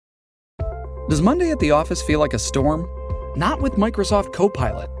Does Monday at the office feel like a storm? Not with Microsoft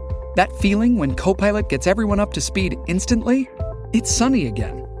Copilot. That feeling when Copilot gets everyone up to speed instantly? It's sunny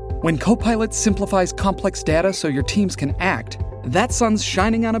again. When Copilot simplifies complex data so your teams can act, that sun's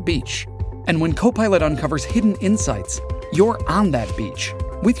shining on a beach. And when Copilot uncovers hidden insights, you're on that beach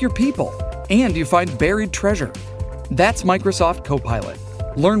with your people, and you find buried treasure. That's Microsoft Copilot.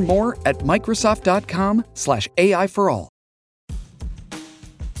 Learn more at Microsoft.com/AI for all.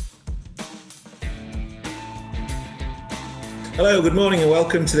 Hello, good morning and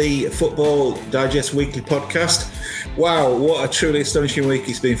welcome to the Football Digest Weekly Podcast. Wow, what a truly astonishing week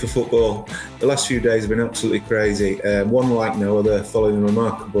it's been for football. The last few days have been absolutely crazy. One like no other, following the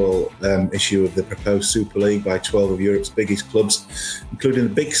remarkable issue of the proposed Super League by 12 of Europe's biggest clubs, including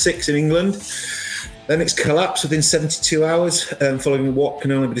the Big Six in England. Then it's collapsed within 72 hours, following what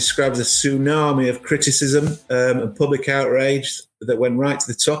can only be described as a tsunami of criticism and public outrage that went right to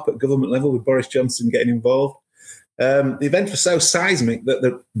the top at government level, with Boris Johnson getting involved. The event was so seismic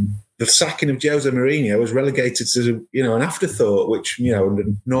that the sacking of Jose Mourinho was relegated to, an afterthought, which, under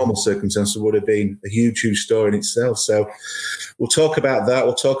normal circumstances would have been a huge, huge story in itself. So we'll talk about that.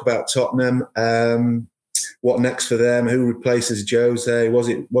 We'll talk about Tottenham. What next for them? Who replaces Jose? Was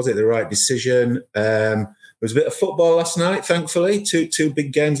it the right decision? There was a bit of football last night, thankfully. Two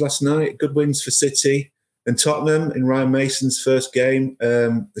big games last night. Good wins for City and Tottenham in Ryan Mason's first game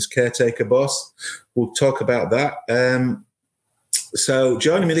as caretaker boss. We'll talk about that. So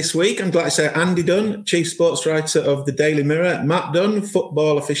joining me this week, I'm glad to say Andy Dunn, Chief Sports Writer of the Daily Mirror, Matt Dunn,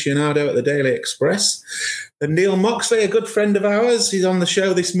 football aficionado at the Daily Express, and Neil Moxley, a good friend of ours. He's on the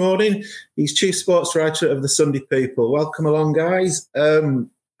show this morning. He's Chief Sports Writer of the Sunday People. Welcome along, guys.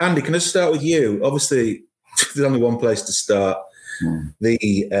 Andy, can I start with you? Obviously, there's only one place to start.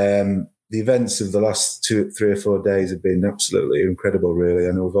 The events of the last 3 or 4 days have been absolutely incredible, really.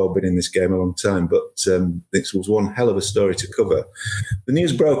 I know we've all been in this game a long time, but this was one hell of a story to cover. The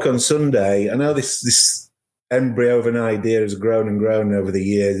news broke on Sunday. I know this embryo of an idea has grown and grown over the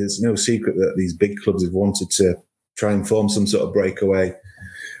years. It's no secret that these big clubs have wanted to try and form some sort of breakaway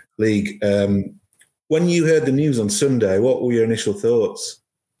league. When you heard the news on Sunday, what were your initial thoughts?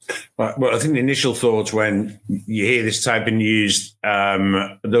 Well, I think the initial thoughts when you hear this type of news,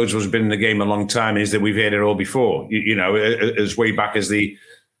 those of us who've been in the game a long time, is that we've heard it all before. As way back as the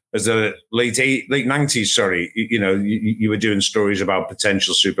late 90s. Sorry, you were doing stories about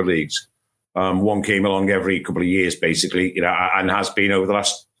potential super leagues. One came along every couple of years, basically, and has been over the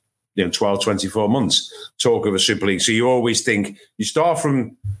last 12, 24 months. Talk of a super league. So you always think you start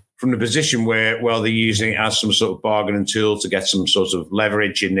from the position where, well, they're using it as some sort of bargaining tool to get some sort of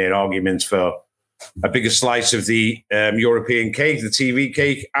leverage in their arguments for a bigger slice of the European cake, the TV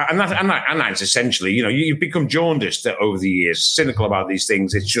cake. And that's essentially, you've become jaundiced over the years, cynical about these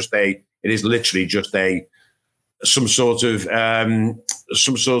things. It is literally just some sort of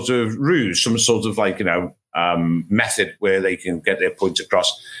ruse, some sort of method where they can get their point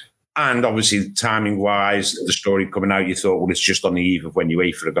across. And obviously, timing-wise, the story coming out, you thought, well, it's just on the eve of when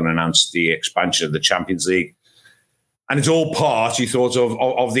UEFA are going to announce the expansion of the Champions League. And it's all part, you thought,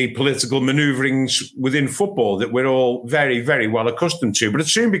 of the political manoeuvrings within football that we're all very, very well accustomed to. But it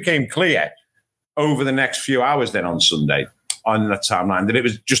soon became clear over the next few hours then on Sunday, on that timeline, that it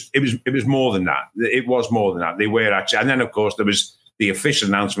was more than that. It was more than that. They were actually... And then, of course, there was the official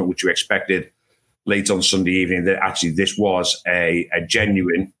announcement, which you expected late on Sunday evening, that actually this was a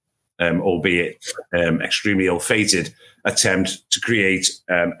genuine... albeit extremely ill-fated attempt to create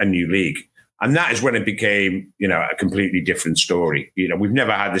a new league. And that is when it became, a completely different story. We've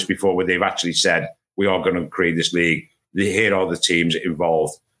never had this before where they've actually said, we are going to create this league. Here are the teams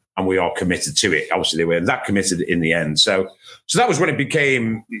involved and we are committed to it. Obviously, they were that committed in the end. So that was when it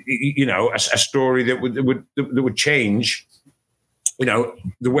became, a story that would change,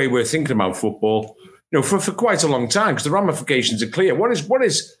 the way we're thinking about football, for quite a long time, because the ramifications are clear. What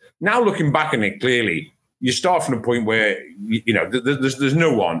is now looking back on it clearly, you start from a point where, there's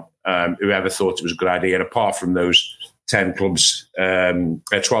no one who ever thought it was a good idea, apart from those 10 clubs,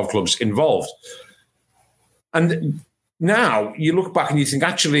 12 clubs involved. And now you look back and you think,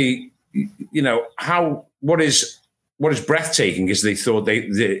 actually, what is breathtaking is they thought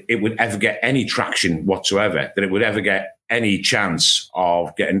it would ever get any traction whatsoever, that it would ever get any chance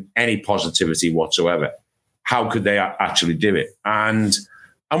of getting any positivity whatsoever. How could they actually do it? And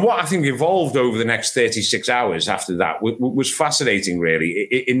what I think evolved over the next 36 hours after that was fascinating, really,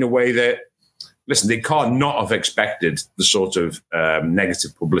 in the way that, listen, they can't not have expected the sort of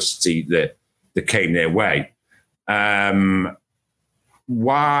negative publicity that came their way.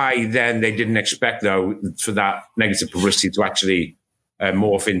 Why then they didn't expect, though, for that negative publicity to actually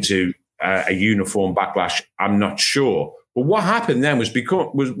morph into a uniform backlash? I'm not sure. But what happened then was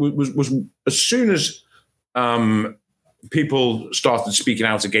as soon as people started speaking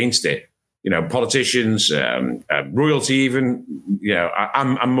out against it, politicians, royalty, even,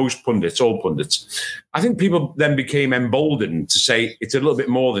 and most pundits, all pundits, I think people then became emboldened to say it's a little bit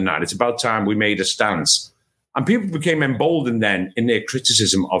more than that. It's about time we made a stance. And people became emboldened then in their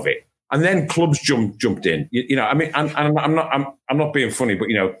criticism of it. And then clubs jumped in. I'm not being funny, but,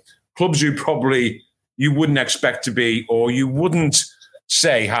 clubs who probably you wouldn't expect to be, or you wouldn't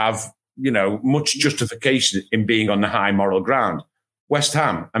say have, much justification in being on the high moral ground. West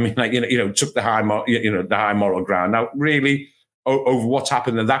Ham, took the high moral ground. Now, really, over what's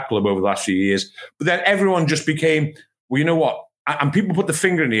happened in that club over the last few years, but then everyone just became, well, you know what? And people put the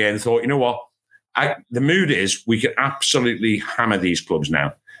finger in the air and thought, you know what? The mood is we can absolutely hammer these clubs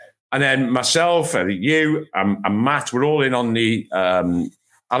now. And then myself, you, and Matt, we're all in on the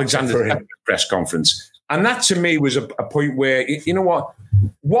Alexander press conference. And that to me was a point where, you know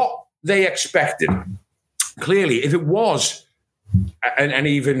what they expected, clearly, if it was an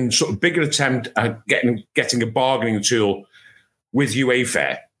even sort of bigger attempt at getting a bargaining tool with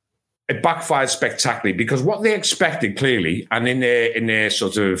UEFA, it backfired spectacularly, because what they expected clearly, and in their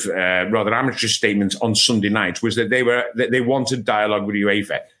sort of rather amateur statements on Sunday night, was that they wanted dialogue with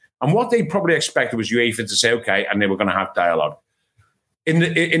UEFA. And what they probably expected was UEFA to say, okay, and they were going to have dialogue. In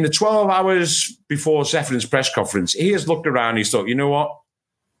the 12 hours before Zefferin's press conference, he has looked around, he's thought, you know what?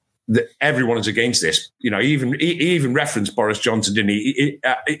 Everyone is against this. He even referenced Boris Johnson, didn't he?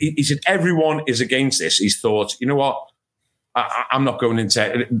 He said, everyone is against this. He's thought, you know what? I'm not going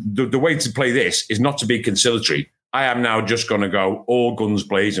into the way to play this is not to be conciliatory. I am now just going to go all guns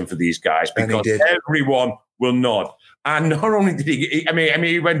blazing for these guys, because everyone will nod. And not only did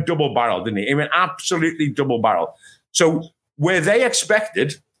he went double barrel, didn't he? He went absolutely double barrel. So where they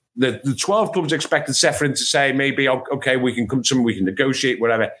expected, the 12 clubs expected Zefferin to say, maybe, okay, we can come to something, we can negotiate,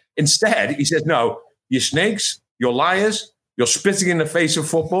 whatever. Instead, he says, no, you're snakes, you're liars, you're spitting in the face of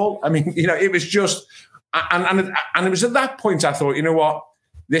football. It was just, and it was at that point I thought, you know what,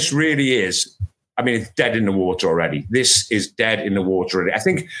 this really is, it's dead in the water already. This is dead in the water already. I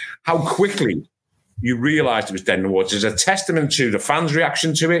think how quickly you realised it was dead in the water is a testament to the fans'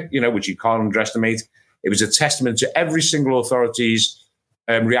 reaction to it, which you can't underestimate. It was a testament to every single authority's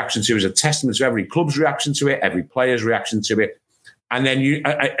reaction to it. It was a testament to every club's reaction to it, every player's reaction to it. And then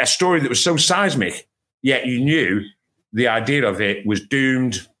a story that was so seismic, yet you knew the idea of it was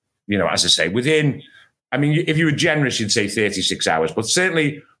doomed, as I say, within, if you were generous, you'd say 36 hours. But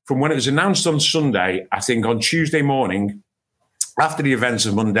certainly from when it was announced on Sunday, I think on Tuesday morning, after the events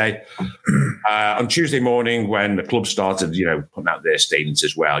of Monday, on Tuesday morning, when the club started, putting out their statements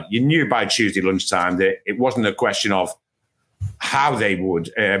as well, you knew by Tuesday lunchtime that it wasn't a question of how they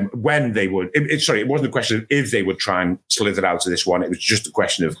would, when they would. It wasn't a question of if they would try and slither out of this one. It was just a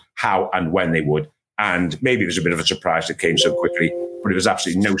question of how and when they would. And maybe it was a bit of a surprise that it came so quickly, but it was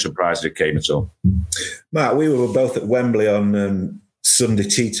absolutely no surprise that it came at all. Matt, we were both at Wembley on Sunday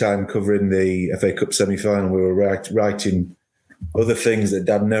tea time covering the FA Cup semi-final. We were writing other things that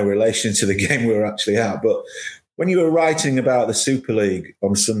had no relation to the game we were actually at. But when you were writing about the Super League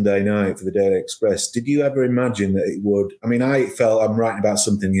on Sunday night for the Daily Express, did you ever imagine that it would? I felt I'm writing about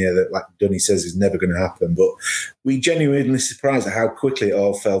something here that, like Dunny says, is never going to happen. But we genuinely surprised at how quickly it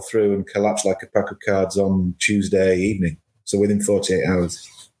all fell through and collapsed like a pack of cards on Tuesday evening. So within 48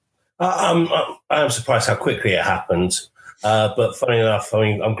 hours. I'm surprised how quickly it happened. But funny enough,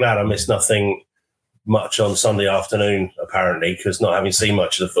 I'm glad I missed nothing much on Sunday afternoon, apparently, because not having seen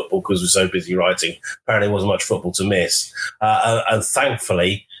much of the football because we're so busy writing, apparently there wasn't much football to miss. And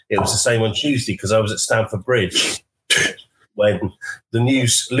thankfully, it was the same on Tuesday because I was at Stamford Bridge when the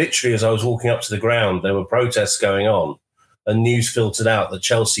news, literally as I was walking up to the ground, there were protests going on and news filtered out that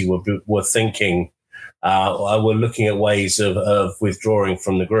Chelsea were thinking, were looking at ways of withdrawing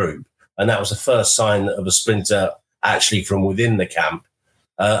from the group. And that was the first sign of a splinter actually from within the camp.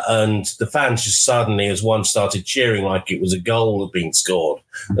 And the fans just suddenly, as one started cheering like it was a goal had been scored,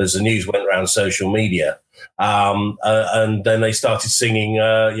 as the news went around social media. And then they started singing,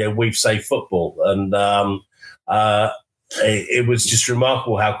 "We've saved football." And it was just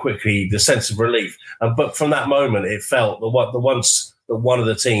remarkable how quickly the sense of relief. But from that moment, it felt that once one of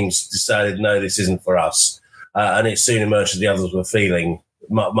the teams decided, no, this isn't for us. And it soon emerged that the others were feeling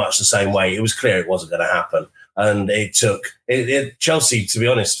much the same way. It was clear it wasn't going to happen. And it took Chelsea, to be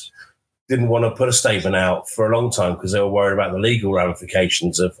honest, didn't want to put a statement out for a long time because they were worried about the legal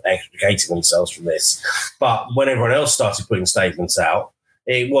ramifications of extricating themselves from this. But when everyone else started putting statements out,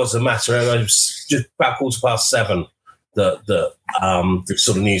 it was a matter of just about 7:15 that the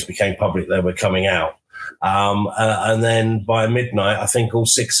sort of news became public they were coming out. And then by midnight, I think all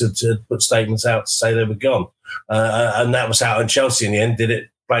 6 had put statements out to say they were gone. And that was how, and Chelsea in the end did it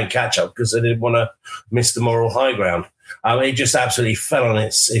playing catch up because they didn't want to miss the moral high ground. It just absolutely fell on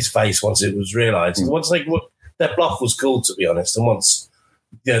its face once it was realised. Once their bluff was called, to be honest, and once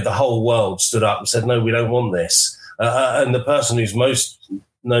the whole world stood up and said, no, we don't want this. And the person who's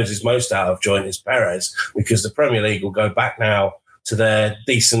knows most out of joint is Perez, because the Premier League will go back now to their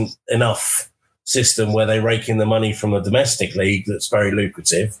decent enough system where they rake in the money from a domestic league that's very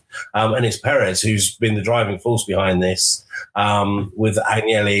lucrative. And it's Perez who's been the driving force behind this, with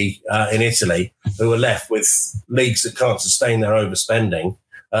Agnelli in Italy, who are left with leagues that can't sustain their overspending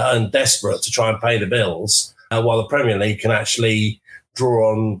and desperate to try and pay the bills, while the Premier League can actually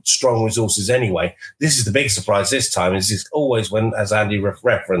draw on strong resources anyway. This is the big surprise this time, is it's always when, as Andy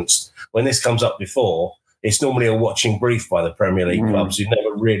referenced, when this comes up before, it's normally a watching brief by the Premier League clubs who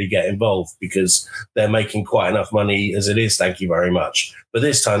never really get involved because they're making quite enough money as it is, thank you very much. But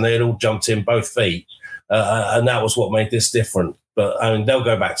this time they had all jumped in both feet, and that was what made this different. But I mean, they'll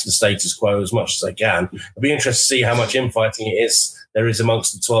go back to the status quo as much as they can. I'd be interested to see how much infighting there is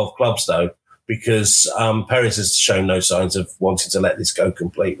amongst the 12 clubs, though, because Perez has shown no signs of wanting to let this go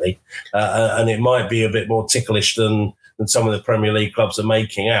completely. And it might be a bit more ticklish than some of the Premier League clubs are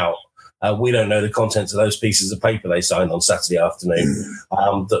making out. We don't know the contents of those pieces of paper they signed on Saturday afternoon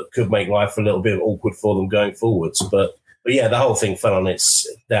that could make life a little bit awkward for them going forwards. But yeah, the whole thing fell on its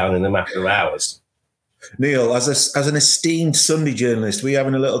down in a matter of hours. Neil, as an esteemed Sunday journalist, were you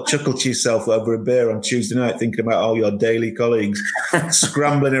having a little chuckle to yourself over a beer on Tuesday night, thinking about all your daily colleagues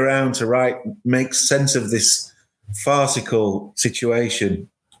scrambling around to make sense of this farcical situation?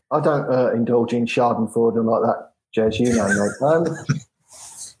 I don't indulge in Schadenfreude and like that, Jez, you know, mate.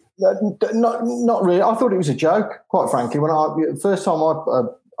 Not really. I thought it was a joke, quite frankly. When first time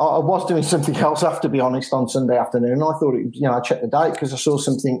I was doing something else, I have to be honest, on Sunday afternoon. And I thought, I checked the date because I saw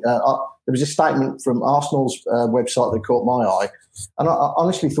something. There was a statement from Arsenal's website that caught my eye. And I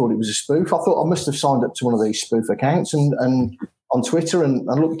honestly thought it was a spoof. I thought I must have signed up to one of these spoof accounts and on Twitter and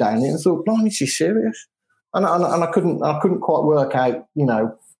looked down it and thought, blimey, is he serious? And I couldn't quite work out,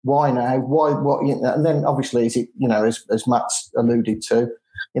 why now, what, and then obviously, as Matt's alluded to,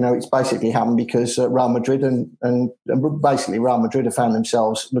 it's basically happened because Real Madrid and basically Real Madrid have found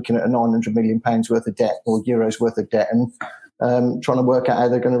themselves looking at a £900 million worth of debt or euros worth of debt and trying to work out how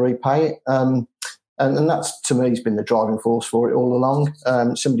they're going to repay it. And that's, to me, has been the driving force for it all along.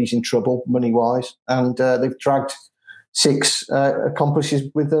 Somebody's in trouble money-wise, and they've dragged 6 accomplices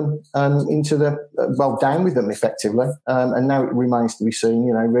with them down with them effectively. And now it remains to be seen,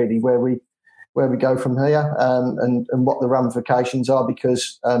 really where we go from here and what the ramifications are,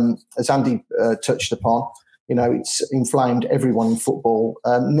 because as Andy touched upon, it's inflamed everyone in football.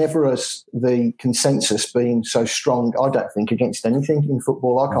 Never has the consensus been so strong, I don't think, against anything in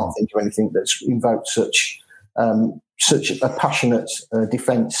football. I can't think of anything that's invoked such a passionate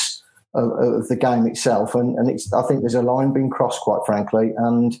defence of the game itself. And I think there's a line being crossed, quite frankly.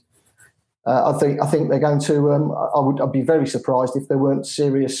 And I think they're going to. I'd be very surprised if there weren't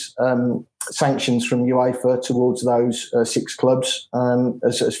serious sanctions from UEFA towards those 6 clubs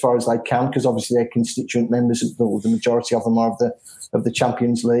as far as they can, because obviously they're constituent members, or the majority of them are of the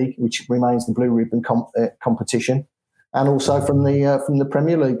Champions League, which remains the blue ribbon competition, and also from the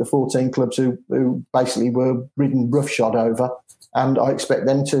Premier League, the 14 clubs who basically were ridden roughshod over, and I expect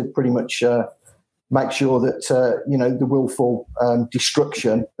them to pretty much. Make sure that the willful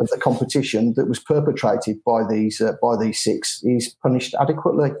destruction of the competition that was perpetrated by these 6 is punished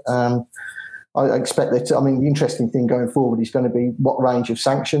adequately. I expect that. The interesting thing going forward is going to be what range of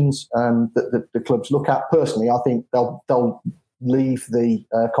sanctions that the clubs look at. Personally, I think they'll leave the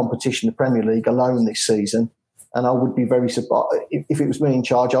competition, the Premier League, alone this season. And I would be very surprised if it was me in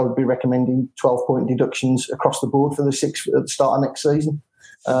charge. I would be recommending 12-point deductions across the board for the 6 at the start of next season.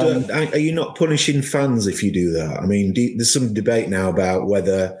 Are you not punishing fans if you do that? There's some debate now about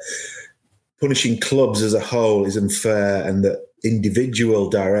whether punishing clubs as a whole is unfair and that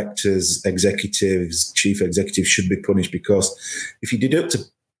individual directors, executives, chief executives should be punished, because if you deduct a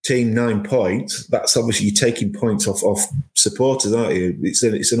team 9 points, that's obviously you're taking points off supporters, aren't you? It's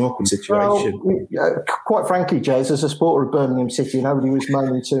an awkward situation. Well, quite frankly, Jez, as a supporter of Birmingham City, nobody was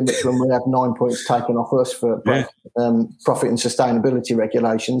moaning too much when we had 9 points taken off us for profit and sustainability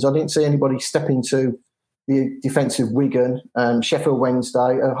regulations. I didn't see anybody step into the defence of Wigan, Sheffield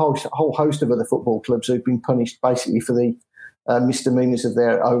Wednesday, a whole host of other football clubs who've been punished basically for the misdemeanours of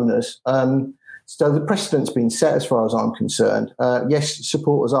their owners. So the precedent's been set as far as I'm concerned. Yes,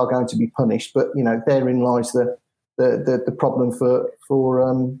 supporters are going to be punished, but therein lies the the problem for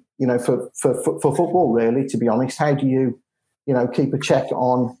football, really, to be honest. How do you keep a check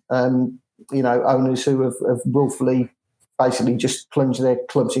on owners who have willfully basically just plunged their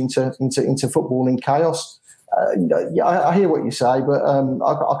clubs into footballing chaos? I hear what you say, but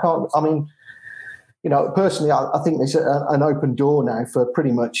I can't. I mean, personally, I think there's an open door now for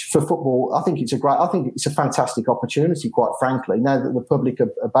pretty much for football. I think it's a fantastic opportunity, quite frankly, now that the public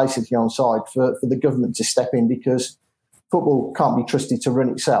are basically on side for the government to step in, because football can't be trusted to run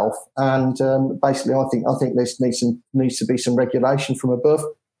itself. And basically, I think there needs to be some regulation from above.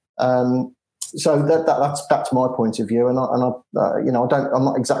 So that's my point of view. And I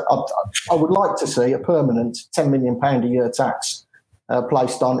would like to see a permanent £10 million a year tax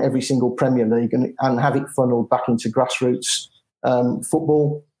placed on every single Premier League and have it funneled back into grassroots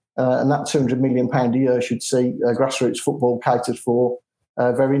football. And that £200 million a year should see grassroots football catered for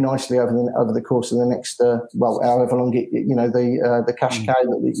very nicely over the course of the next, however long the cash cow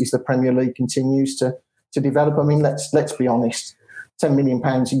that is the Premier League continues to develop. I mean, let's be honest. £10 million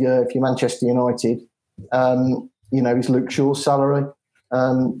a year if you're Manchester United, is Luke Shaw's salary.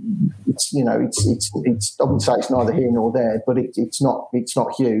 It's I wouldn't say it's neither here nor there, but it's not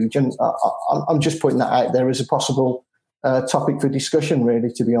huge. And I'm just putting that out there as a possible topic for discussion,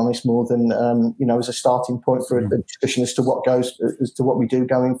 really, to be honest, more than as a starting point for a discussion as to what we do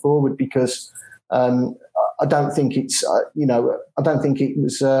going forward. Because I don't think it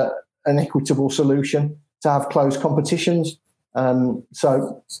was an equitable solution to have closed competitions. So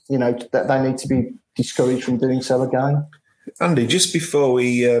that they need to be discouraged from doing so again. Andy, just before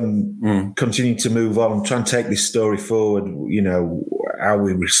we continue to move on, try and take this story forward, how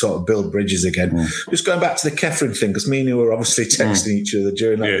we sort of build bridges again. Just going back to the Kefren thing, because me and you were obviously texting each other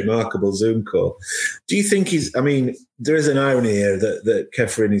during that remarkable Zoom call. Do you think there is an irony here that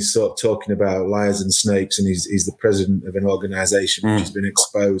Kefren is sort of talking about liars and snakes, and he's the president of an organisation which has been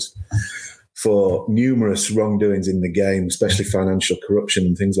exposed for numerous wrongdoings in the game, especially financial corruption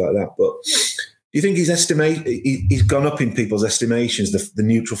and things like that. But do you think he's gone up in people's estimations, the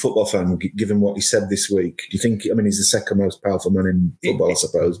neutral football fan, given what he said this week? Do you think, he's the second most powerful man in football, I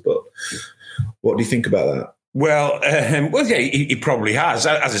suppose, but what do you think about that? Well, he probably has.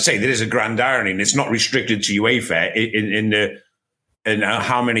 As I say, there is a grand irony, and it's not restricted to UEFA in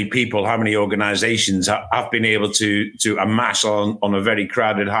how many people, how many organisations have been able to amass on a very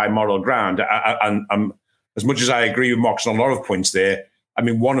crowded, high moral ground. And as much as I agree with Mox on a lot of points there,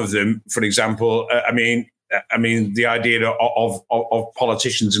 one of them, for example, the idea of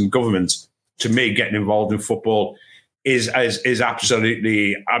politicians and government, to me, getting involved in football is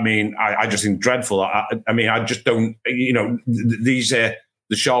absolutely, I just think dreadful. I just don't, these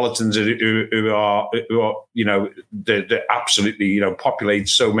the charlatans who are they absolutely populate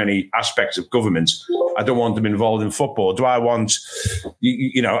so many aspects of government. I don't want them involved in football. Do I want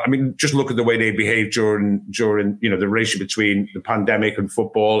just look at the way they behave during the relationship between the pandemic and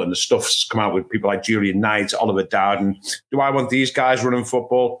football, and the stuff that's come out with people like Julian Knight, Oliver Dowden. Do I want these guys running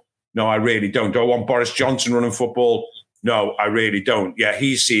football? No, I really don't. Do I want Boris Johnson running football? No, I really don't. Yeah,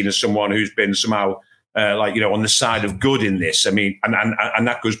 he's seen as someone who's been somehow on the side of good in this. And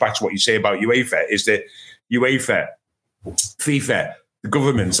that goes back to what you say about UEFA, is that UEFA, FIFA, the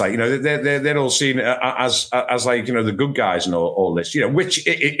governments, they're all seen as the good guys and all this, which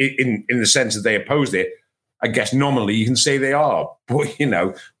in the sense that they opposed it, I guess nominally you can say they are. But,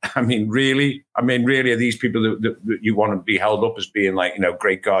 really are these people that you want to be held up as being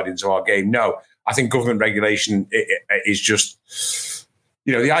great guardians of our game? No, I think government regulation is just...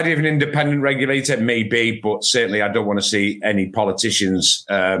 the idea of an independent regulator may be, but certainly I don't want to see any politicians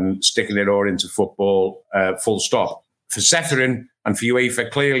sticking their oar into football, full stop. For Ceferin and for UEFA,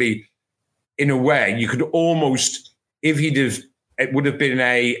 clearly, in a way, you could almost, it would have been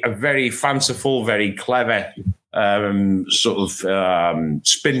a very fanciful, very clever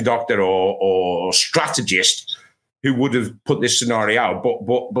spin doctor or strategist who would have put this scenario out.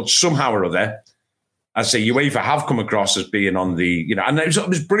 But somehow or other, I say UEFA have come across as being on the, and it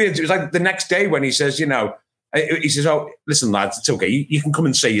was brilliant. It was like the next day when he says, oh, listen, lads, it's okay. You can come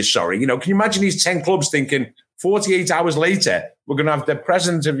and say you're sorry. Can you imagine these 10 clubs thinking 48 hours later, we're going to have the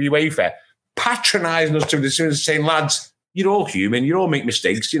president of UEFA patronising us to the tune of saying, lads, you're all human, you all make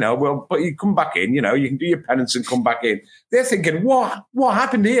mistakes, but you come back in, you can do your penance and come back in. They're thinking, what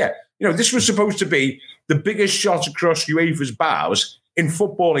happened here? This was supposed to be the biggest shot across UEFA's bows in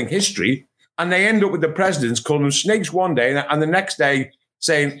footballing history. And they end up with the presidents calling them snakes one day, and the next day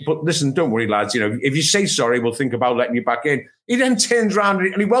saying, but listen, don't worry, lads, if you say sorry, we'll think about letting you back in. He then turns around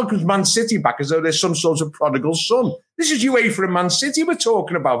and he welcomes Man City back as though there's some sort of prodigal son. This is UEFA and Man City we're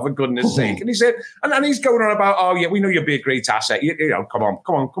talking about, for goodness sake. And he said, and he's going on about, oh, yeah, we know you'll be a great asset.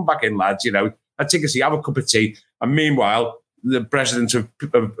 Come back in, lads, I'd take a seat, have a cup of tea. And meanwhile, the president of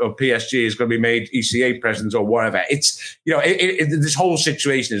PSG is going to be made ECA president or whatever. It's, this whole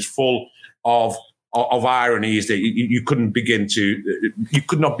situation is full of ironies that you could not begin to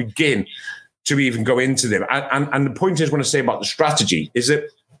even go into them. And the point is, when I say about the strategy, is that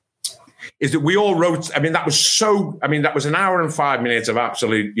we all wrote. That was an hour and 5 minutes of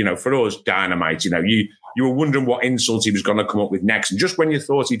absolute, for us, dynamite. You were wondering what insult he was going to come up with next, and just when you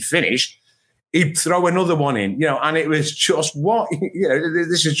thought he'd finished, he'd throw another one in. And it was just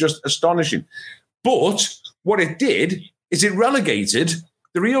this is just astonishing. But what it did is it relegated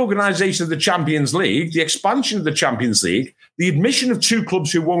the reorganisation of the Champions League, the expansion of the Champions League, the admission of 2 clubs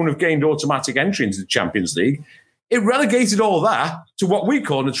who won't have gained automatic entry into the Champions League. It relegated all that to what we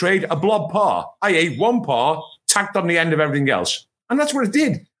call in the trade a blob par, i.e. one par tacked on the end of everything else. And that's what it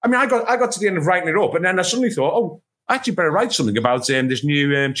did. I got to the end of writing it up, and then I suddenly thought, oh, I actually better write something about this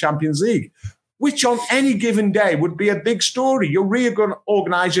new Champions League, which on any given day would be a big story. You're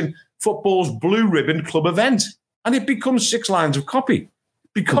reorganising football's blue ribbon club event, and it becomes 6 lines of copy.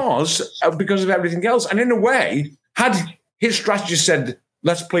 Because of everything else. And in a way, had his strategist said,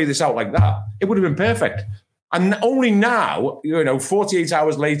 let's play this out like that, it would have been perfect. And only now, 48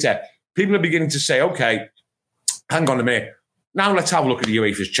 hours later, people are beginning to say, okay, hang on a minute. Now let's have a look at the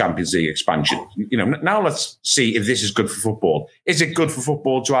UEFA's Champions League expansion. Now let's see if this is good for football. Is it good for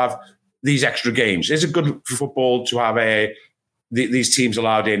football to have these extra games? Is it good for football to have these teams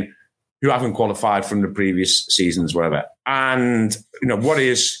allowed in who haven't qualified from the previous seasons, whatever? And, what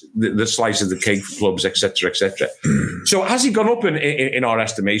is the slice of the cake for clubs, et cetera, et cetera. So has he gone up in our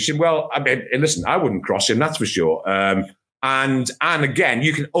estimation? Well, listen, I wouldn't cross him, that's for sure. And again,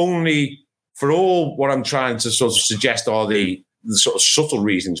 you can only, for all what I'm trying to sort of suggest are the sort of subtle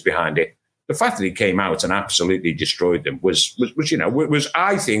reasons behind it, the fact that he came out and absolutely destroyed them was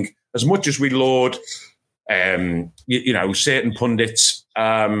I think, as much as we laud certain pundits,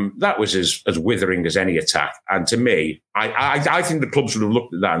 that was as withering as any attack. And to me, I think the clubs would have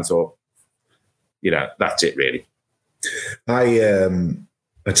looked at that and thought, that's it really.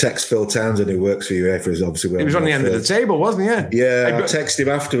 I text Phil Townsend, who works for UEFA, is obviously he was on the end of the table, wasn't he? Yeah, I texted him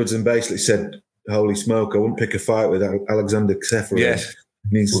afterwards and basically said, holy smoke, I wouldn't pick a fight with Alexander Ceferin. Yes.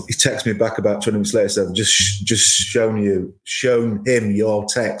 And he texted me back about 20 minutes later, said, just shown him your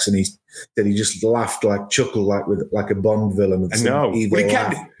text, and he said he just laughed, chuckled like a Bond villain. I know. He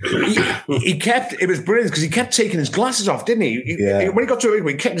kept, it was brilliant because he kept taking his glasses off, didn't he? When he got to it,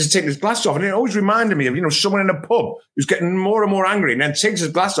 he kept taking his glasses off, and it always reminded me of someone in a pub who's getting more and more angry, and then takes his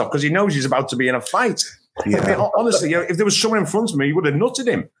glasses off because he knows he's about to be in a fight. Yeah. Honestly, if there was someone in front of me, he would have nutted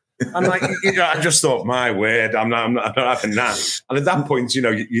him. And I just thought, my word, I'm not having that. And at that point,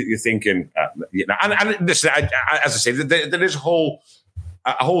 you're thinking, and listen, as I say, there is a whole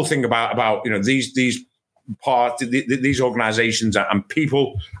thing about these organisations and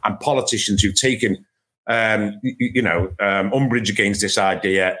people and politicians who've taken umbrage against this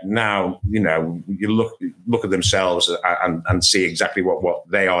idea. Now you look at themselves and see exactly what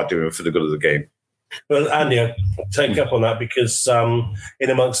they are doing for the good of the game. Well, Andy, I'll take up on that because in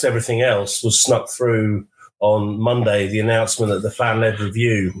amongst everything else was snuck through on Monday the announcement that the fan-led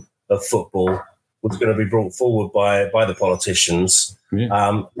review of football was going to be brought forward by the politicians,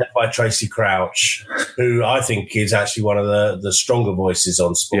 led by Tracy Crouch, who I think is actually one of the stronger voices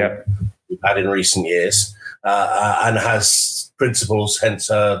on sport we've had in recent years, and has principles, hence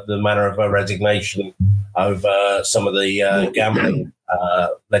the manner of her resignation over some of the gambling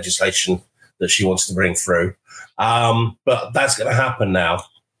legislation that she wants to bring through. But that's going to happen now.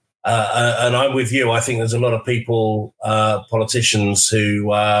 And I'm with you. I think there's a lot of people, politicians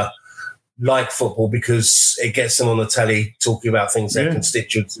who like football because it gets them on the telly talking about things their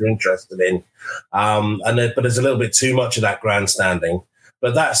constituents are interested in. But there's a little bit too much of that grandstanding.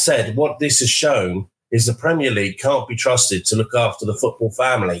 But that said, what this has shown is the Premier League can't be trusted to look after the football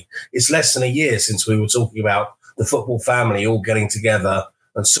family. It's less than a year since we were talking about the football family all getting together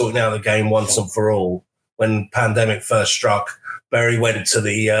and sorting out the game once and for all. When pandemic first struck, Barry went to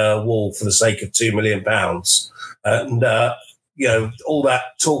the wall for the sake of £2 million. And, all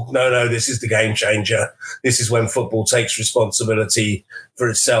that talk, no, this is the game changer. This is when football takes responsibility for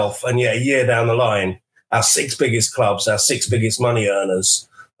itself. And yet a year down the line, our 6 biggest clubs, our 6 biggest money earners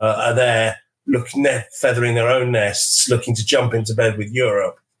are there feathering their own nests, looking to jump into bed with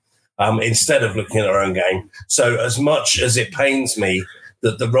Europe instead of looking at their own game. So as much as it pains me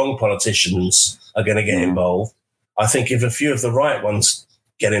that the wrong politicians are going to get involved. I think if a few of the right ones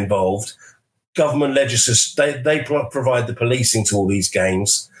get involved, government legislators, they provide the policing to all these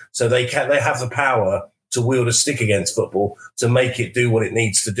games, so they have the power to wield a stick against football to make it do what it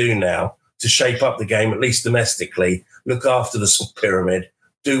needs to do now, to shape up the game, at least domestically, look after the pyramid,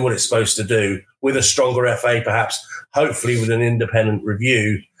 do what it's supposed to do with a stronger FA, perhaps, hopefully with an independent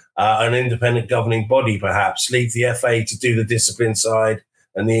review, an independent governing body, perhaps, leave the FA to do the discipline side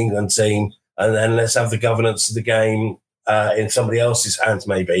and the England team, and then let's have the governance of the game in somebody else's hands,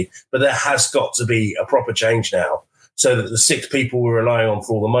 maybe. But there has got to be a proper change now, so that the 6 people we're relying on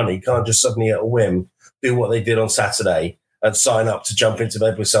for all the money can't just suddenly at a whim do what they did on Saturday and sign up to jump into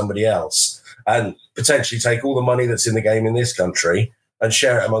bed with somebody else and potentially take all the money that's in the game in this country and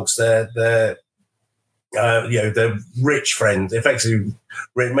share it amongst their rich friends, effectively,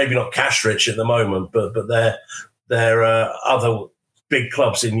 maybe not cash rich at the moment, but their other big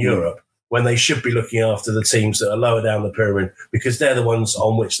clubs in Europe, when they should be looking after the teams that are lower down the pyramid, because they're the ones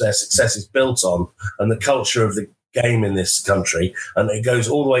on which their success is built on, and the culture of the game in this country, and it goes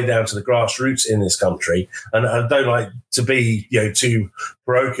all the way down to the grassroots in this country. And I don't like to be too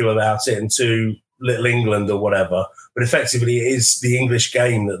parochial about it and too Little England or whatever, but effectively it is the English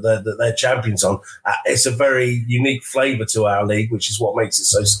game that they're champions on. It's a very unique flavour to our league, which is what makes it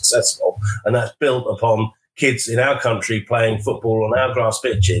so successful, and that's built upon kids in our country playing football on our grass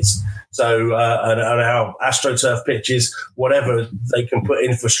pitches, so and our AstroTurf pitches, whatever they can put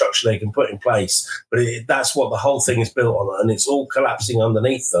infrastructure they can put in place. But that's what the whole thing is built on, and it's all collapsing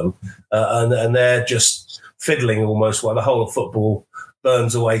underneath them, and they're just fiddling almost while the whole of football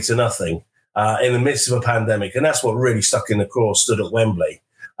burns away to nothing in the midst of a pandemic. And that's what really stuck in the craw stood at Wembley,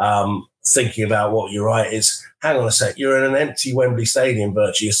 thinking about what you're right is, hang on a sec, you're in an empty Wembley Stadium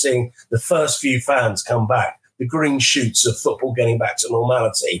virtually. You're seeing the first few fans come back, the green shoots of football getting back to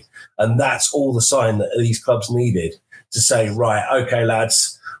normality. And that's all the sign that these clubs needed to say, right, okay,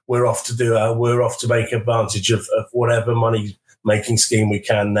 lads, we're off to make advantage of whatever money making scheme we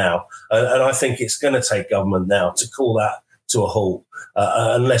can now. And I think it's going to take government now to call that to a halt.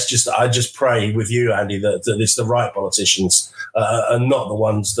 I just pray with you, Andy, that it's the right politicians and not the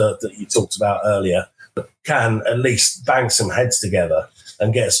ones that you talked about earlier, that can at least bang some heads together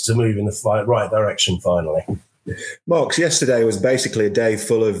and get us to move in the right direction finally. Marks, yesterday was basically a day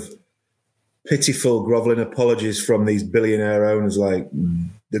full of pitiful, grovelling apologies from these billionaire owners like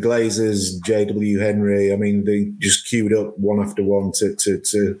the Glazers, JW Henry. I mean, they just queued up one after one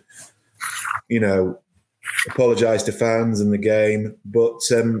to apologise to fans and the game. But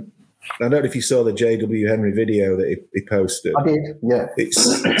I don't know if you saw the JW Henry video that he posted. I did, yeah.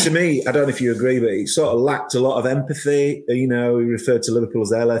 It's, to me, I don't know if you agree, but it sort of lacked a lot of empathy. He referred to Liverpool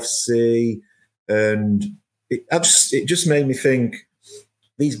as LFC, and it just made me think,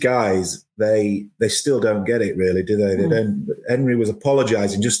 these guys, they still don't get it, really, do they? They don't. Henry was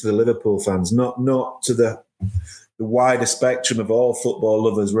apologising just to the Liverpool fans, not to the wider spectrum of all football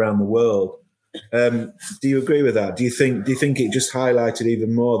lovers around the world. Do you agree with that? Do you think it just highlighted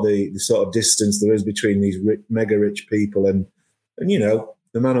even more the sort of distance there is between these mega rich people and the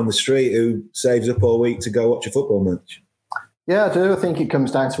man on the street who saves up all week to go watch a football match? Yeah, I do. I think it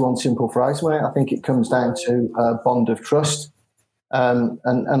comes down to one simple phrase, mate. I think it comes down to a bond of trust, and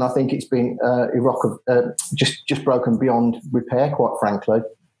I think it's been just broken beyond repair, quite frankly.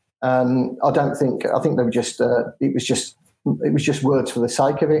 I think they were just it was just words for the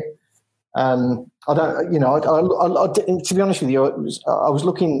sake of it. To be honest with you, I was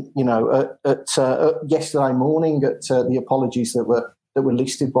looking, at yesterday morning at the apologies that were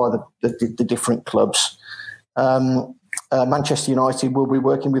listed by the different clubs. Manchester United will be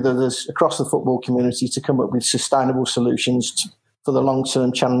working with others across the football community to come up with sustainable solutions for the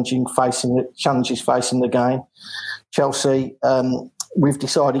long-term challenges facing the game. Chelsea, we've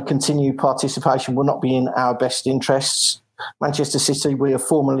decided continued participation will not be in our best interests. Manchester City, we have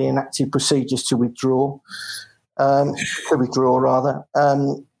formally enacted procedures to withdraw. Arsenal,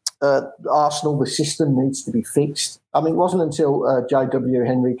 the system needs to be fixed. I mean, it wasn't until JW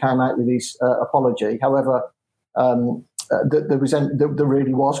Henry came out with his apology, however, there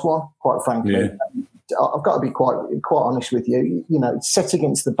really was one, quite frankly. Yeah. I've got to be quite honest with you. It's set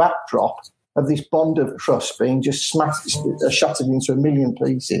against the backdrop of this bond of trust being just shattered into a million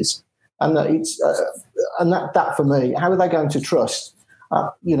pieces. And that for me, how are they going to trust,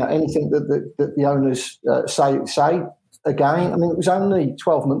 anything that the owners say again? I mean, it was only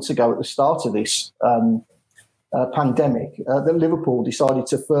 12 months ago at the start of this pandemic that Liverpool decided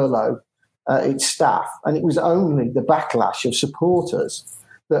to furlough its staff, and it was only the backlash of supporters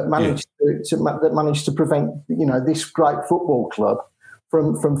that managed to prevent this great football club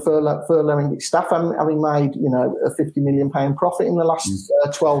from furloughing its staff, having made a £50 million profit in the last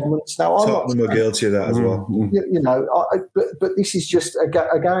 12 months. Now, Tottenham are guilty of that as well. But this is just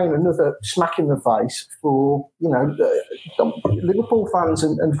again another smack in the face for Liverpool fans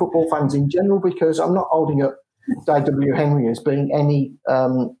and football fans in general, because I'm not holding up J.W. Henry as being any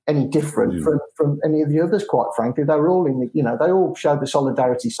different from any of the others. Quite frankly, they were all they all showed the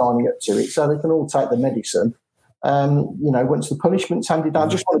solidarity signing up to it, so they can all take the medicine. Once the punishment's handed down,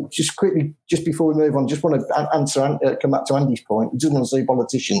 just quickly, just before we move on, just want to come back to Andy's point. He doesn't want to see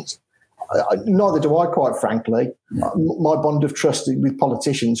politicians. Neither do I, quite frankly. My bond of trust with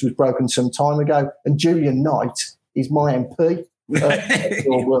politicians was broken some time ago, and Julian Knight is my MP,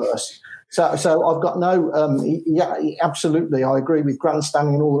 or worse. So I've got no, absolutely, I agree with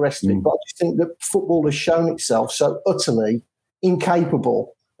grandstanding and all the rest of it, but I just think that football has shown itself so utterly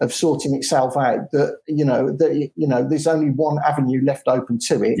incapable of sorting itself out that there's only one avenue left open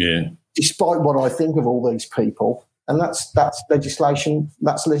to it, despite what I think of all these people, and that's legislation.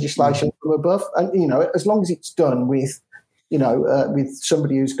 That's legislation from above, and as long as it's done with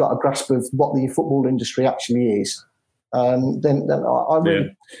somebody who's got a grasp of what the football industry actually is, then I really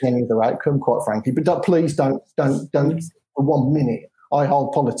don't see any other outcome, quite frankly. But please don't for 1 minute I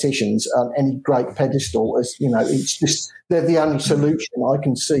hold politicians on any great pedestal as it's just they're the only solution I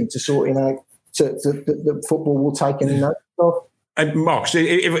can see to sorting out that football will take any notice of. And Mark,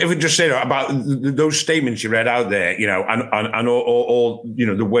 if we just say about those statements you read out there, and all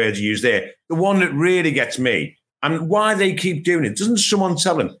the words used there, the one that really gets me and why they keep doing it, doesn't someone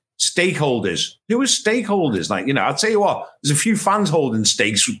tell them? Stakeholders. Who are stakeholders? I'll tell you what, there's a few fans holding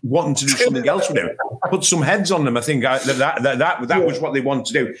stakes wanting to do something else with them. Put some heads on them. I think that was what they want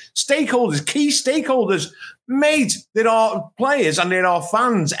to do. Stakeholders, key stakeholders, mate, there are players and there are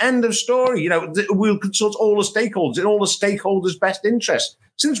fans. End of story. We'll consult all the stakeholders in all the stakeholders' best interest.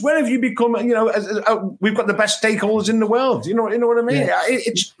 Since when have you become, we've got the best stakeholders in the world? You know what I mean? Yeah.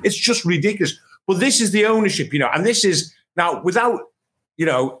 It's just ridiculous. But this is the ownership, and this is now without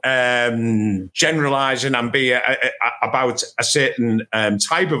generalizing and be about a certain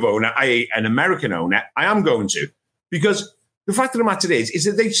type of owner, i.e. an American owner, I am going to, because the fact of the matter is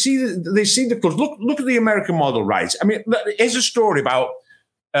that they see the clubs. Look at the American model, right? I mean, here's a story about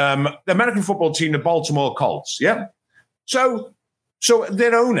the American football team, the Baltimore Colts. Yeah, so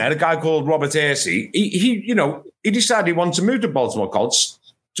their owner, a guy called Robert Irsay, he decided he wanted to move to Baltimore Colts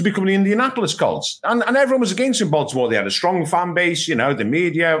to become the Indianapolis Colts. And everyone was against him in Baltimore. They had a strong fan base, the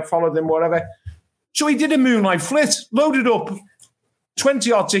media followed them, whatever. So he did a moonlight flit, loaded up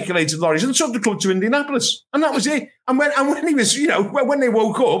 20 articulated lorries and took the club to Indianapolis. And that was it. And when he was, when they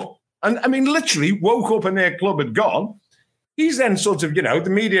woke up, and I mean, literally woke up and their club had gone, he's then sort of, the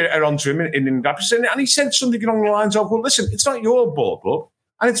media are onto him in Indianapolis. And he said something along the lines of, well, listen, it's not your ball club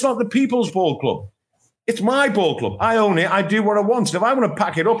and it's not the people's ball club. It's my ball club. I own it. I do what I want. And if I want to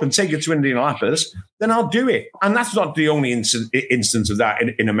pack it up and take it to Indianapolis, then I'll do it. And that's not the only instance of that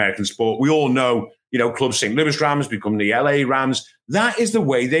in American sport. We all know, clubs St. Louis Rams become the LA Rams. That is the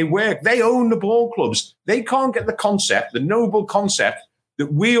way they work. They own the ball clubs. They can't get the concept, the noble concept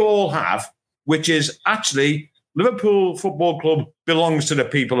that we all have, which is actually Liverpool Football Club belongs to the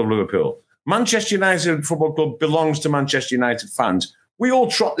people of Liverpool. Manchester United Football Club belongs to Manchester United fans. We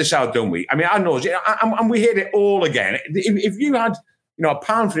all trot this out, don't we? I mean, I know, and we hear it all again. If you had, a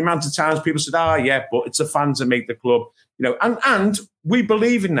pound for the amount of times people said, but it's the fans that make the club, and we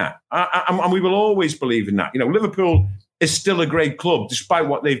believe in that. And we will always believe in that. Liverpool is still a great club, despite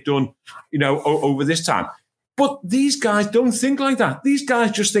what they've done, over this time. But these guys don't think like that. These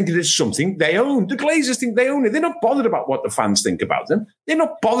guys just think it is something they own. The Glazers think they own it. They're not bothered about what the fans think about them. They're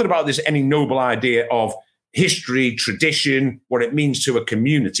not bothered about this, any noble idea of history, tradition, what it means to a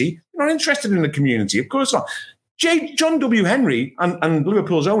community. They're not interested in the community, of course not. John W. Henry and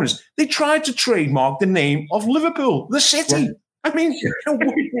Liverpool's owners, they tried to trademark the name of Liverpool, the city. Yeah. I mean,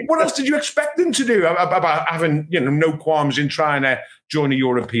 what else did you expect them to do about having, no qualms in trying to join the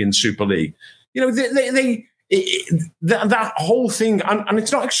European Super League? That whole thing, and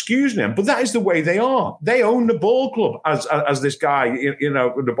it's not excusing them, but that is the way they are. They own the ball club, as this guy,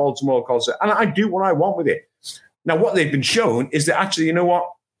 the Baltimore Colts, and I do what I want with it. Now, what they've been shown is that actually, you know what?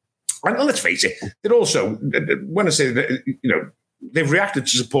 And let's face it, they're also, when I say that, they've reacted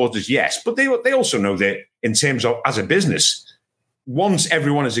to supporters, yes, but they also know that in terms of as a business, once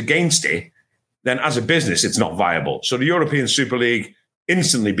everyone is against it, then as a business, it's not viable. So the European Super League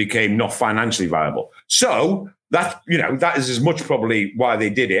instantly became not financially viable. So that is as much probably why they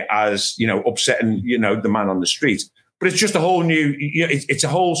did it as, upsetting, the man on the street. But it's just a whole new, it's a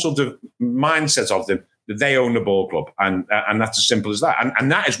whole sort of mindset of them that they own the ball club, and that's as simple as that.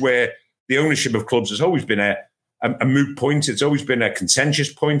 And that is where the ownership of clubs has always been a moot point. It's always been a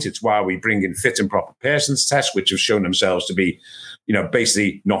contentious point. It's why we bring in fit and proper persons tests, which have shown themselves to be,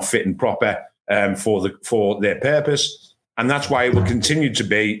 basically not fit and proper for their purpose. And that's why it will continue to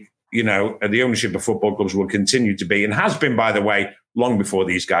be, the ownership of football clubs will continue to be, and has been, by the way, long before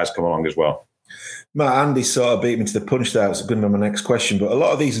these guys come along as well. Matt, Andy sort of beat me to the punch there. It's going to be my next question. But a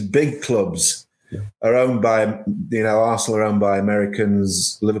lot of these big clubs are owned by, Arsenal are owned by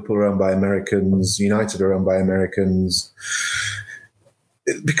Americans, Liverpool are owned by Americans, United are owned by Americans.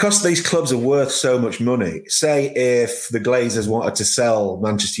 Because these clubs are worth so much money, say if the Glazers wanted to sell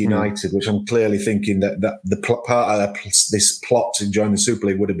Manchester United, which I'm clearly thinking that the part of this plot to join the Super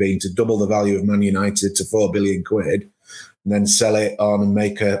League would have been to double the value of Man United to £4 billion and then sell it on and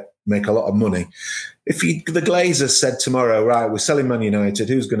make a lot of money. If the Glazers said tomorrow, right, we're selling Man United,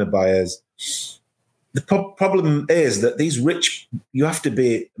 who's going to buy us? The problem is that these rich, you have to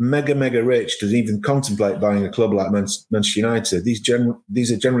be mega, mega rich to even contemplate buying a club like Manchester United. These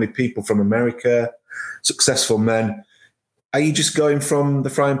are generally people from America, successful men. Are you just going from the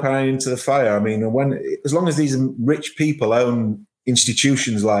frying pan into the fire? I mean, as long as these rich people own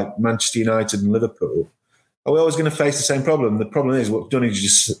institutions like Manchester United and Liverpool, are we always going to face the same problem? The problem is what Dunny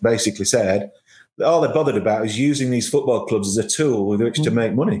just basically said, that all they're bothered about is using these football clubs as a tool with which to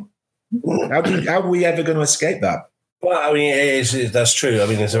make money. How are we ever going to escape that? Well, I mean, that's true. I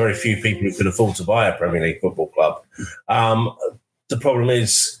mean, there's very few people who could afford to buy a Premier League football club. The problem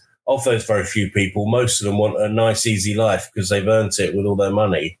is, of those very few people, most of them want a nice, easy life because they've earned it with all their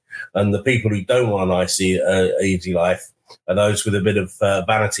money. And the people who don't want a nice, easy life are those with a bit of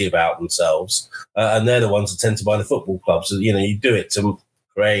vanity about themselves. And they're the ones that tend to buy the football clubs. You do it to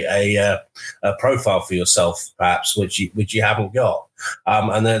create a profile for yourself, perhaps, which you haven't got.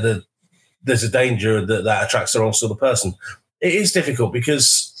 And there's a danger that attracts the wrong sort of person. It is difficult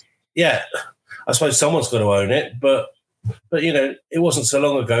because, I suppose someone's got to own it, but it wasn't so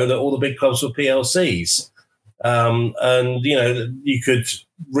long ago that all the big clubs were PLCs. And you could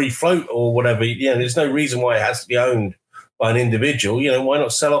refloat or whatever. There's no reason why it has to be owned by an individual. Why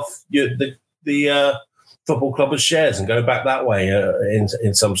not sell off the football club as shares and go back that way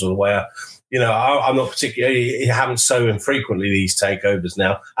in some sort of way? I'm not particularly, it happens so infrequently, these takeovers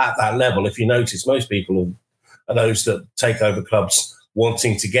now at that level. If you notice, most people are those that take over clubs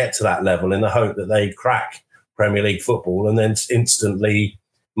wanting to get to that level in the hope that they crack Premier League football and then instantly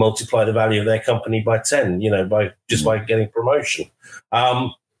multiply the value of their company by 10, by getting promotion.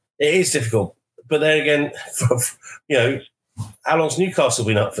 It is difficult. But then again, how long's Newcastle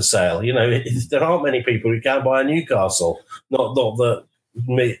been up for sale? There aren't many people who can buy a Newcastle. Not that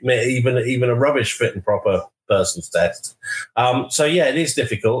even a rubbish fit and proper person's test. It is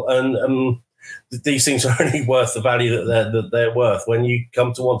difficult, and these things are only worth the value that they're worth when you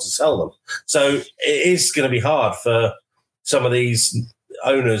come to want to sell them. So it is going to be hard for some of these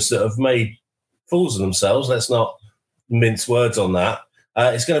owners that have made fools of themselves. Let's not mince words on that.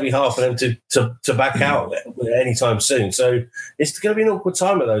 It's going to be hard for them to back out anytime soon. So it's going to be an awkward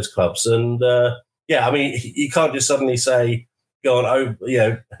time at those clubs. And you can't just suddenly say, go on,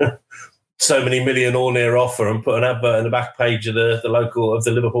 so many million or near offer and put an advert in the back page of the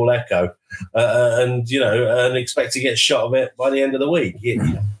Liverpool Echo, and expect to get shot of it by the end of the week.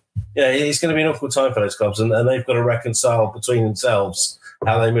 It's going to be an awkward time for those clubs, and they've got to reconcile between themselves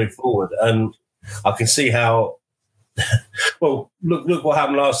how they move forward. And I can see how. Well, look what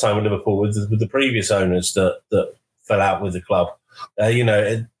happened last time with Liverpool with the previous owners that fell out with the club.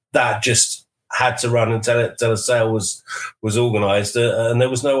 That just had to run until a sale was organised, and there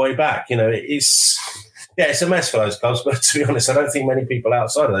was no way back. It's a mess for those clubs. But to be honest, I don't think many people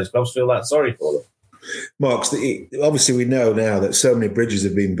outside of those clubs feel that sorry for them. Mark, obviously we know now that so many bridges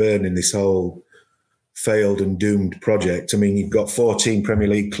have been burned in this whole failed and doomed project. I mean, you've got 14 Premier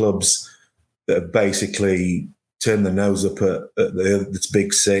League clubs that have basically turned their nose up at the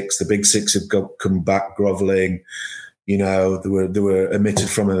Big Six. The Big Six have come back grovelling. They were omitted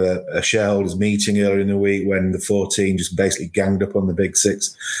from a shareholders meeting earlier in the week when the 14 just basically ganged up on the Big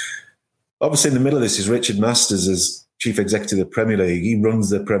Six. Obviously, in the middle of this is Richard Masters as chief executive of the Premier League. He runs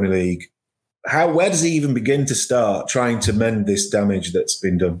the Premier League. Where does he even begin to start trying to mend this damage that's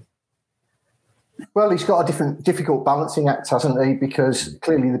been done? Well, he's got a difficult balancing act, hasn't he? Because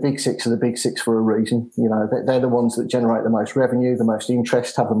clearly the Big Six are the Big Six for a reason. They're the ones that generate the most revenue, the most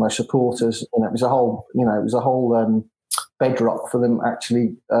interest, have the most supporters. It was a whole bedrock for them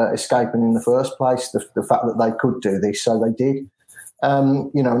actually escaping in the first place. The fact that they could do this, so they did.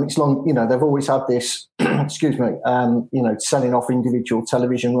 And it's long. They've always had this. Excuse me. Selling off individual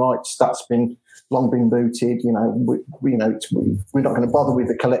television rights. That's been long been booted. You know, we're not going to bother with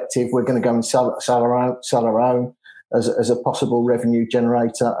the collective. We're going to go and sell our own as a possible revenue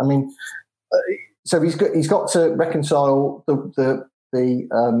generator. I mean, so he's got to reconcile the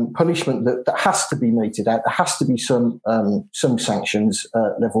punishment that has to be meted out. There has to be some sanctions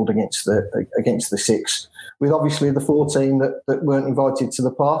levelled against the 6, with obviously the 14 that weren't invited to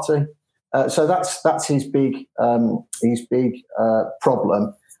the party. So that's his big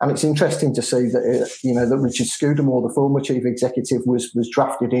problem. And it's interesting to see that that Richard Scudamore, the former chief executive, was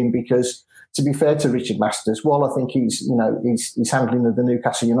drafted in because, to be fair to Richard Masters, while I think his handling of the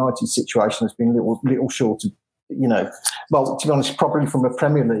Newcastle United situation has been little short of, well, to be honest, probably from a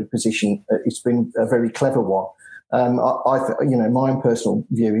Premier League position, it's been a very clever one. My own personal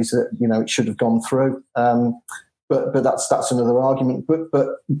view is that it should have gone through, but that's another argument. But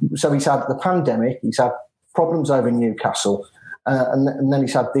so he's had the pandemic, he's had problems over Newcastle, and then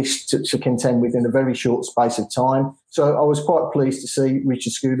he's had this to contend with in a very short space of time. So I was quite pleased to see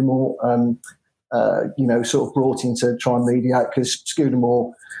Richard Scudamore, sort of brought in to try and mediate, because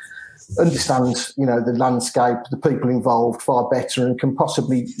Scudamore understands, the landscape, the people involved far better, and can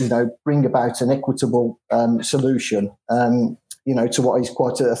possibly, bring about an equitable solution, to what is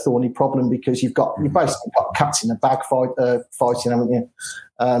quite a thorny problem, because you've basically got cats in a bag fighting, haven't you?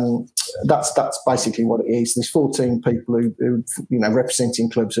 That's basically what it is. There's 14 people who representing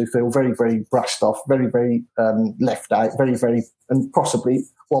clubs who feel very, very brushed off, very, very left out, very, very, and possibly,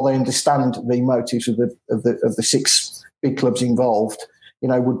 while they understand the motives of the 6 big clubs involved,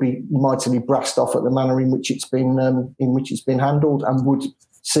 would be mightily brushed off at the manner in which it's been handled, and would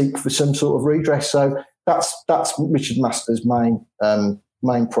seek for some sort of redress. So that's Richard Masters' main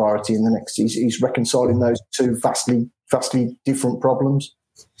priority in the next. He's reconciling those two vastly different problems.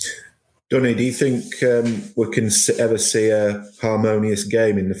 Donny, do you think we can ever see a harmonious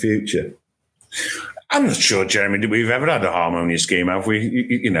game in the future? I'm not sure, Jeremy, that we've ever had a harmonious game, have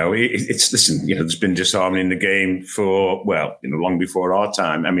we? There's been disharmony in the game for, long before our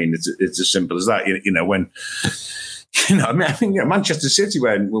time. I mean, it's as simple as that. Manchester City,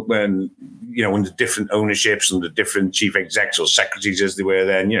 when under different ownerships, under different chief execs or secretaries as they were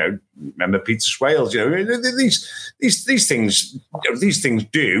then, remember Peter Swales, these things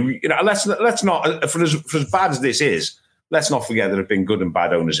do, let's not, for as bad as this is, let's not forget there have been good and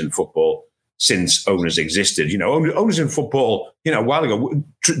bad owners in football since owners existed. Owners in football, a while ago,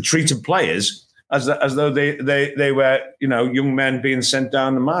 treated players as though they were, young men being sent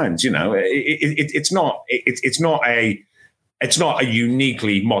down the mines. It's not a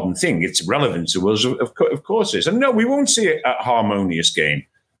uniquely modern thing. It's relevant to us, of course it is. And no, we won't see a harmonious game.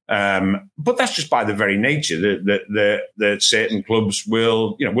 But that's just by the very nature that certain clubs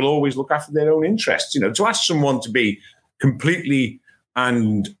will always look after their own interests. To ask someone to be completely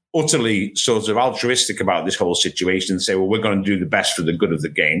and utterly sort of altruistic about this whole situation and say, well, we're going to do the best for the good of the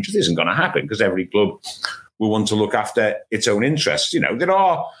game, just isn't going to happen, because every club will want to look after its own interests. There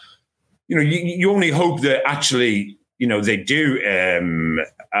are, you only hope that actually, they do,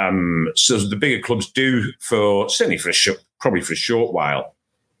 so the bigger clubs do probably for a short while,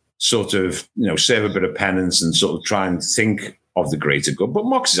 sort of, serve a bit of penance and sort of try and think of the greater good. But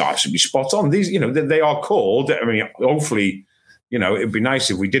Mox is absolutely spot on. These, they are called, I mean, hopefully, it'd be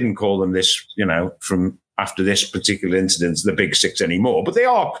nice if we didn't call them this, from after this particular incident, the Big 6 anymore. But they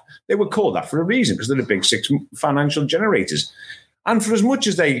were called that for a reason, because they're the Big 6 financial generators. And for as much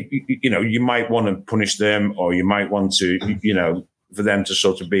as they, you might want to punish them, or you might want to, for them to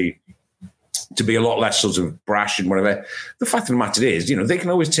sort of be a lot less sort of brash and whatever. The fact of the matter is, they can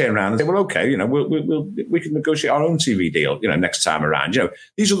always turn around and say, well, okay, we can negotiate our own TV deal, next time around.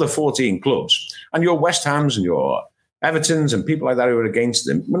 These are the 14 clubs, and your West Hams and your Evertons and people like that who are against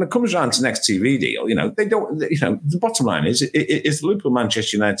them. When it comes around to next TV deal, they don't. The bottom line is Liverpool,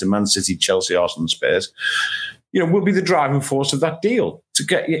 Manchester United, Man City, Chelsea, Arsenal, and Spurs. Will be the driving force of that deal to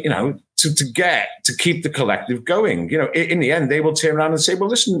get to keep the collective going. In the end, they will turn around and say, well,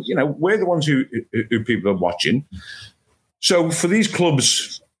 listen, we're the ones who people are watching. So for these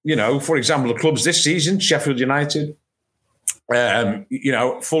clubs, for example, the clubs this season, Sheffield United,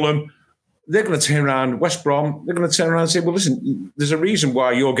 Fulham. They're going to turn around, West Brom, they're going to turn around and say, well, listen, there's a reason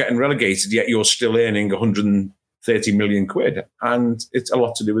why you're getting relegated, yet you're still earning 130 million quid. And it's a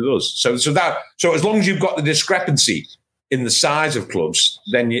lot to do with us. So as long as you've got the discrepancy in the size of clubs,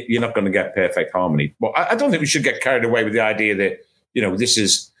 then you're not going to get perfect harmony. But I don't think we should get carried away with the idea that, this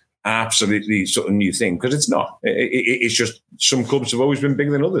is an absolutely sort of new thing, because it's not. It's just some clubs have always been bigger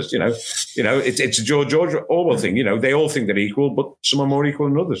than others. It's a George Orwell thing. They all think they're equal, but some are more equal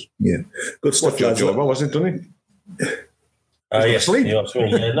than others. Yeah, good stuff. George Orwell, wasn't it, didn't he? Yes, sleep. you asked me.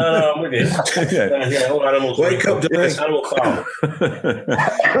 Yeah, no, I'm with you. All animals. Wake up, it's Animal Farm.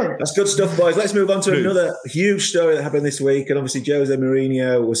 That's good stuff, boys. Let's move on to another huge story that happened this week. And obviously, Jose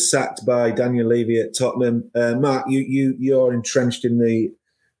Mourinho was sacked by Daniel Levy at Tottenham. Mark, you're entrenched in the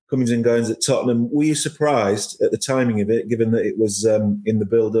comings and goings at Tottenham. Were you surprised at the timing of it, given that it was in the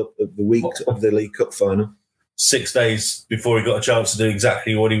build-up of the week of the League Cup final? 6 days before he got a chance to do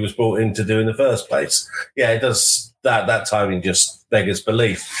exactly what he was brought in to do in the first place. Yeah, it does. That timing just beggars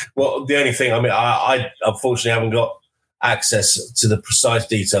belief. Well, the only thing, I unfortunately haven't got access to the precise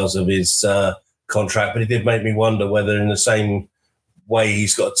details of his contract, but it did make me wonder whether, in the same way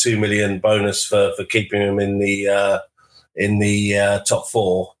he's got a $2 million bonus for keeping him in the top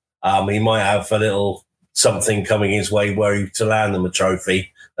four, he might have a little something coming his way were he to land them a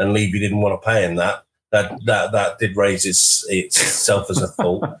trophy, and Levy didn't want to pay him that. That did raise itself as a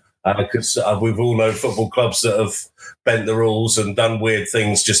thought. Because we've all known football clubs that have bent the rules and done weird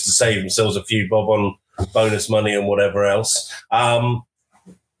things just to save themselves a few bob on bonus money and whatever else.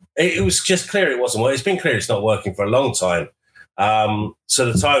 It was just clear it wasn't working. It's been clear it's not working for a long time.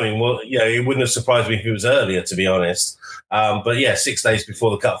 So the timing, it wouldn't have surprised me if it was earlier, to be honest. But 6 days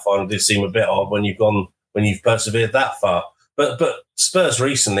before the cup final did seem a bit odd when you've persevered that far. But Spurs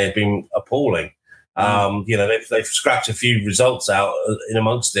recently have been appalling. They've scrapped a few results out in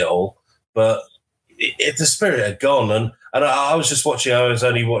amongst it all, but the spirit had gone. And I was just watching. I was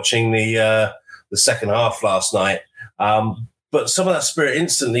only watching the second half last night, but some of that spirit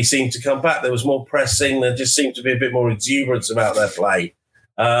instantly seemed to come back. There was more pressing. There just seemed to be a bit more exuberance about their play.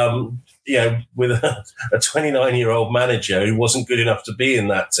 With a 29-year-old manager who wasn't good enough to be in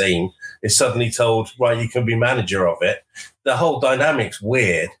that team is suddenly told, right, you can be manager of it. The whole dynamic's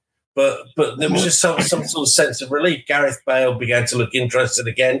weird. But there was just some sort of sense of relief. Gareth Bale began to look interested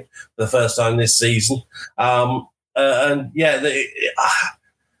again for the first time this season. There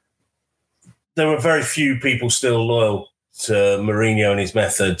were very few people still loyal to Mourinho and his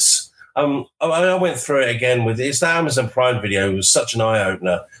methods. I went through it again with it's the Amazon Prime video. It was such an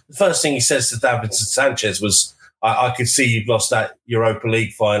eye-opener. The first thing he says to Davinson Sanchez was, I could see you've lost that Europa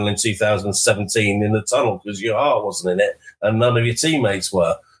League final in 2017 in the tunnel because your heart wasn't in it and none of your teammates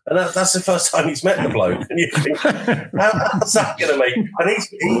were. And that's the first time he's met the bloke. And you think, how's that going to make? And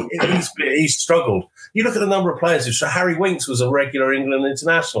he's struggled. You look at the number of players. Harry Winks was a regular England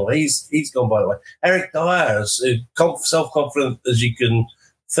international. He's gone, by the way. Eric Dyer, as self-confident as you can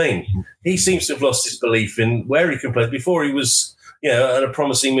think. He seems to have lost his belief in where he can play. Before he was, a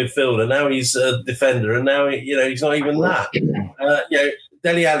promising midfielder. Now he's a defender, and now he's not even that.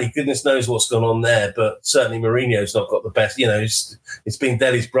 Dele Alli, goodness knows what's gone on there, but certainly Mourinho's not got the best. It's been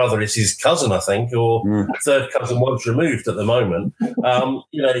Dele's brother. It's his cousin, I think, or third cousin once removed at the moment.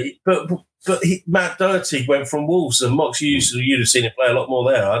 But Matt Doherty went from Wolves, and Mox, you'd have seen him play a lot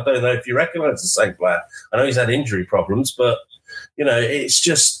more there. I don't know if you recognise the same player. I know he's had injury problems, but it's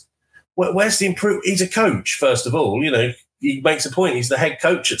just where's the improvement? He's a coach, first of all. He makes a point. He's the head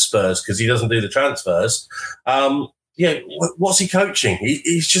coach at Spurs because he doesn't do the transfers. What's he coaching?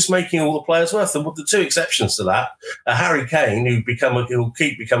 He's just making all the players worth. And the two exceptions to that are Harry Kane, who'll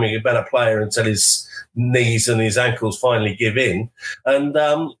keep becoming a better player until his knees and his ankles finally give in, and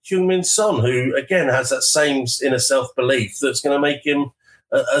Heung-min Son, who again has that same inner self-belief that's going to make him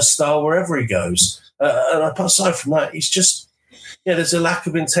a star wherever he goes. And aside from that, he's just there's a lack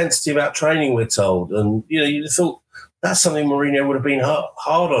of intensity about training, we're told, and you thought that's something Mourinho would have been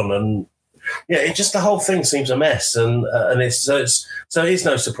hard on, and. It just the whole thing seems a mess, and it's no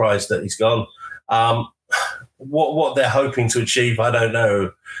surprise that he's gone. What they're hoping to achieve, I don't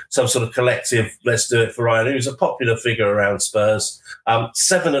know. Some sort of collective, let's do it for Ryan, who's a popular figure around Spurs. When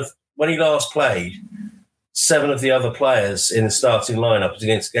he last played, 7 of the other players in the starting lineup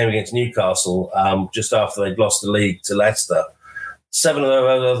game against Newcastle, just after they'd lost the league to Leicester. 7 of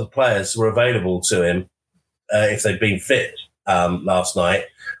those other players were available to him if they'd been fit last night,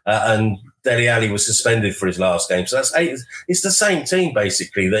 and Dele Alli was suspended for his last game. So that's 8. It's the same team,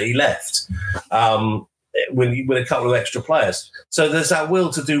 basically, that he left with a couple of extra players. So there's that will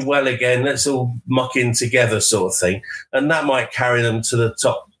to do well again. Let's all muck in together sort of thing. And that might carry them to the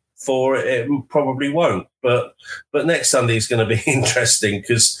top 4. It probably won't. But next Sunday is going to be interesting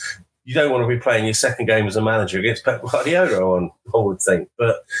because you don't want to be playing your second game as a manager against Pep Guardiola, I would think.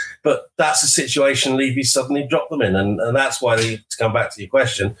 But that's a situation Levy suddenly dropped them in. And that's why, to come back to your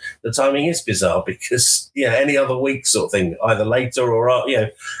question, the timing is bizarre because, any other week sort of thing, either later or,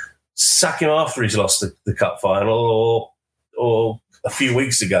 sack him after he's lost the cup final or a few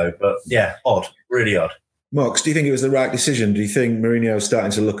weeks ago. But, odd, really odd. Mox, do you think it was the right decision? Do you think Mourinho is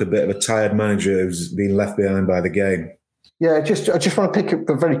starting to look a bit of a tired manager who's been left behind by the game? Yeah, I just want to pick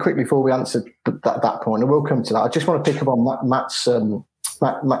up very quickly before we answer that point, and we'll come to that. I just want to pick up on Matt's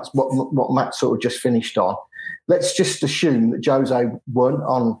what Matt sort of just finished on. Let's just assume that Jose won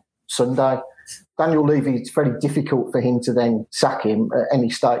on Sunday. Daniel Levy, it's very difficult for him to then sack him at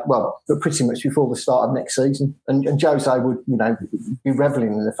any stage. Well, but pretty much before the start of next season, and Jose would, be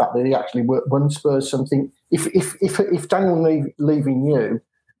reveling in the fact that he actually won Spurs something. If Daniel Levy knew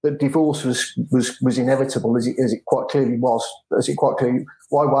that divorce was inevitable, as it quite clearly was,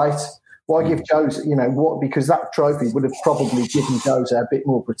 why wait? Why give Jose, because that trophy would have probably given Jose a bit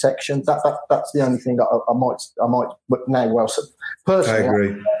more protection. That's the only thing I might now. Personally, I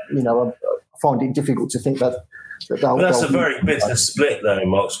agree. I find it difficult to think that that's a very bitter split, though,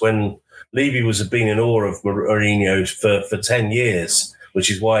 Mox. When Levy was been in awe of Mourinho for 10 years,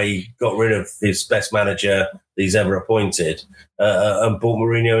 which is why he got rid of his best manager he's ever appointed and brought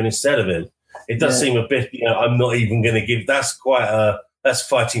Mourinho in instead of him. It does seem a bit, I'm not even going to give. That's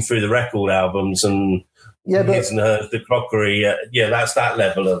fighting through the record albums and his and hers, the crockery. That's that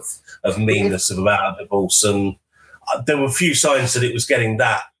level of meanness about a divorce. And there were few signs that it was getting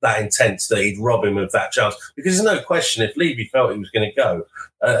that intense that he'd rob him of that chance. Because there's no question, if Levy felt he was going to go,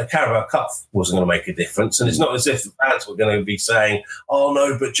 a Carabao Cup wasn't going to make a difference. And it's not as if the fans were going to be saying, oh,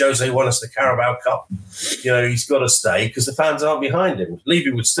 no, but Jose won us the Carabao Cup. He's got to stay, because the fans aren't behind him. Levy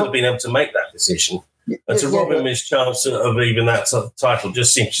would still have been able to make that decision. And to rob him his chance of even that title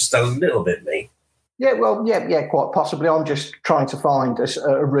just seems just a little bit mean. Yeah, well, quite possibly. I'm just trying to find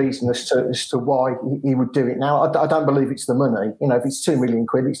a reason as to why he would do it now. I don't believe it's the money. If it's £2 million,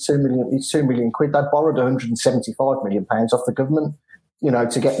 it's £2 million. They borrowed £175 million off the government,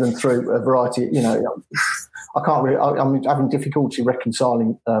 to get them through a variety. I can't really. I'm having difficulty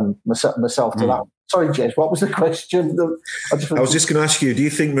reconciling myself to that. Sorry, Jez, what was the question? I was just going to ask you, do you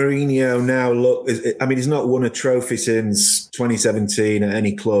think Mourinho now he's not won a trophy since 2017 at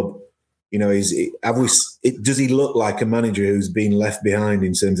any club. Does he look like a manager who's been left behind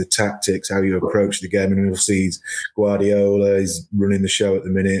in terms of tactics, how you approach the game? And obviously Guardiola is running the show at the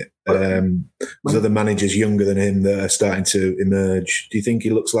minute. There's other managers younger than him that are starting to emerge. Do you think he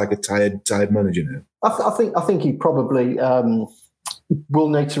looks like a tired manager now? I think he probably will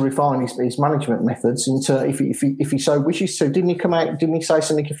need to refine his management methods if he so wishes to. Didn't he say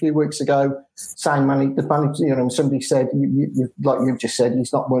something a few weeks ago saying the manager, somebody said, like you've just said,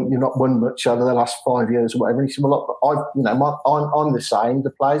 you've not won much over the last 5 years or whatever. And he said, well, I'm the same. The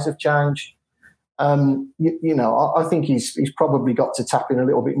players have changed. I think he's probably got to tap in a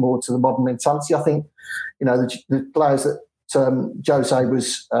little bit more to the modern mentality. I think, the players that Jose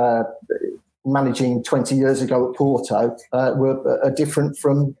was managing 20 years ago at Porto are different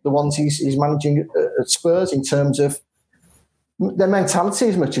from the ones he's managing at Spurs in terms of their mentality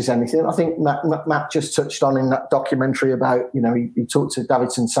as much as anything. I think Matt just touched on in that documentary about, he talked to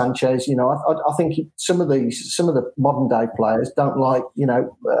Davinson Sanchez. I think some of the modern day players don't like,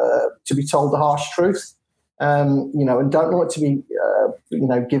 to be told the harsh truth, and don't like to be,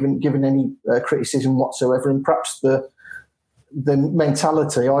 given any criticism whatsoever. And perhaps the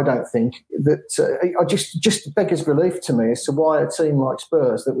mentality, I don't think that I just beggars relief to me as to why a team like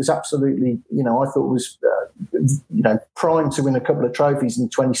Spurs that was absolutely, I thought was, primed to win a couple of trophies in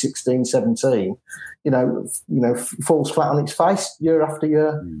 2016-17, falls flat on its face year after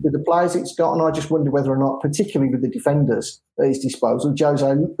year with the players it's got. And I just wonder whether or not, particularly with the defenders at his disposal,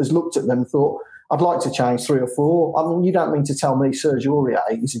 Jose has looked at them and thought, I'd like to change 3 or 4. I mean, you don't mean to tell me Serge Aurier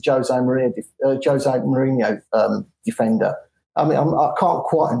is a Jose Mourinho defender. I mean, I can't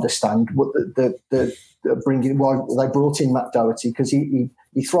quite understand what why they brought in Matt Doherty, because he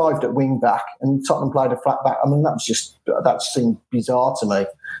thrived at wing back and Tottenham played a flat back. I mean, that seemed bizarre to me.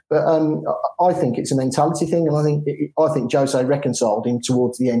 But I think it's a mentality thing, and I think Jose reconciled him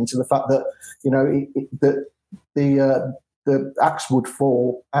towards the end to the fact that the axe would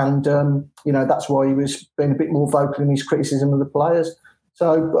fall, and that's why he was being a bit more vocal in his criticism of the players. So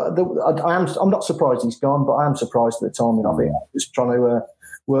I'm not surprised he's gone, but I am surprised at the timing of it. I'm just trying to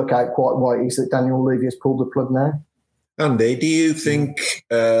work out quite why it is that Daniel Levy has pulled the plug now. Andy, do you think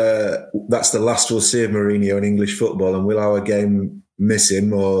that's the last we'll see of Mourinho in English football, and will our game miss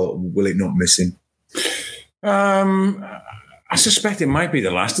him, or will it not miss him? I suspect it might be the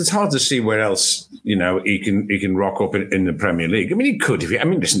last. It's hard to see where else, he can rock up in the Premier League. I mean, he could.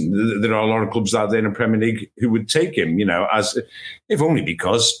 Listen, there are a lot of clubs out there in the Premier League who would take him, if only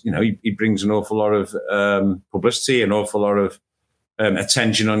because, he brings an awful lot of publicity, an awful lot of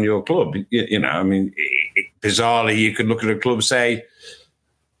attention on your club. Bizarrely, you could look at a club, say,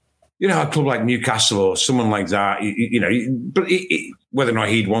 a club like Newcastle or someone like that, but whether or not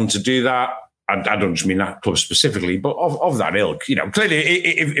he'd want to do that, I don't just mean that club specifically, but of that ilk. You know, clearly,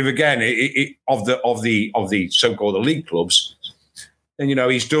 if again of the so-called elite clubs, then you know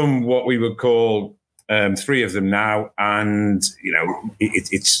he's done what we would call 3 of them now, and you know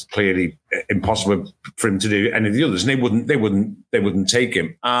it's clearly impossible for him to do any of the others, and they wouldn't take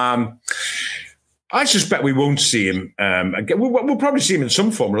him. I suspect we won't see him again. We'll probably see him in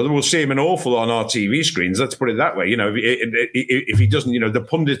some form or other. We'll see him an awful on our TV screens. Let's put it that way. You know, if he doesn't, you know, the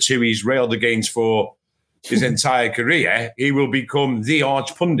pundits who he's railed against for his entire career, he will become the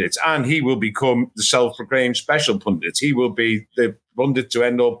arch pundit, and he will become the self-proclaimed special pundit. He will be the pundit to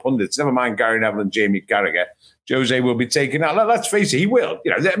end all pundits. Never mind Gary Neville and Jamie Carragher. Jose will be taken out. Let's face it, he will.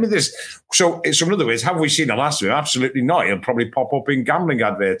 You know, I mean, so in other words, have we seen the last of him? Absolutely not. He'll probably pop up in gambling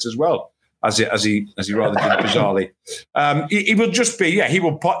adverts as well. As he rather did bizarrely, he will just be he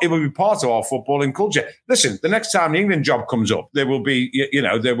will be part of our footballing culture. Listen, the next time the England job comes up, there will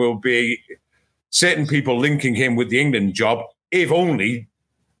be certain people linking him with the England job, if only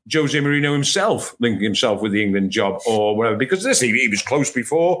Jose Mourinho himself linking himself with the England job or whatever. Because he was close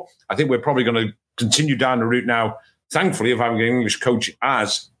before. I think we're probably going to continue down the route now, thankfully, of having an English coach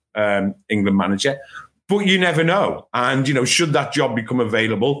as England manager. But you never know, and you know, should that job become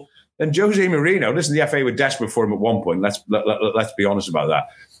available. And Jose Mourinho, listen, the FA were desperate for him at one point. Let's be honest about that.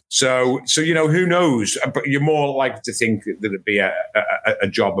 So you know, who knows? But you're more likely to think that it'd be a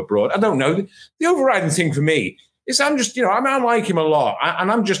job abroad. I don't know. The overriding thing for me is I like him a lot,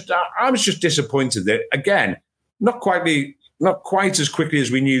 and I was just disappointed that again, not quite as quickly as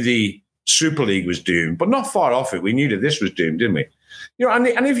we knew the Super League was doomed, but not far off it. We knew that this was doomed, didn't we? You know,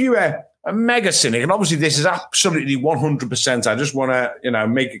 and if you were a mega cynic, and obviously this is absolutely 100%. I just want to, you know,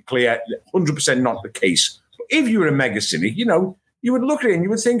 make it clear, 100% not the case. But if you were a mega cynic, you know, you would look at it and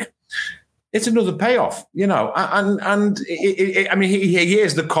you would think it's another payoff, you know. And I mean, he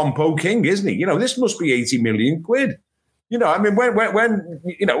is the compo king, isn't he? You know, this must be 80 million quid. You know, I mean,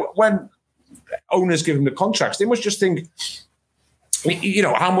 when owners give him the contracts, they must just think, you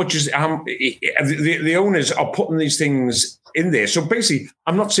know, how much is the owners are putting these things in there. So basically,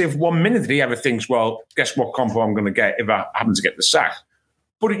 I'm not saying for 1 minute that he ever thinks, well, guess what compo I'm going to get if I happen to get the sack.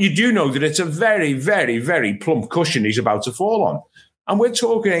 But you do know that it's a very, very, very plump cushion he's about to fall on. And we're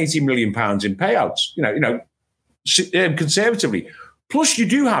talking £80 million in payouts, you know, conservatively. Plus, you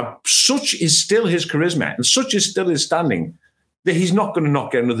do have such is still his charisma and such is still his standing that he's not going to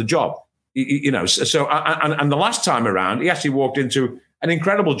not get another job. You know, so and the last time around, he actually walked into an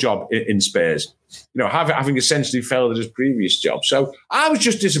incredible job in Spurs, you know, having essentially failed at his previous job. So I was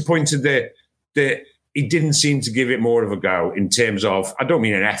just disappointed that he didn't seem to give it more of a go in terms of, I don't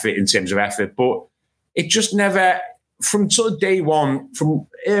mean an effort in terms of effort, but it just never, from sort of day one, from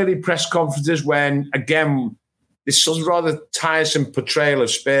early press conferences when, again, this sort of rather tiresome portrayal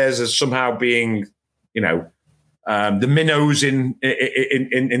of Spurs as somehow being, you know, the minnows in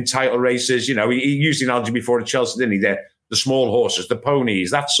title races. You know, he used the analogy before at Chelsea, didn't he? The small horses, the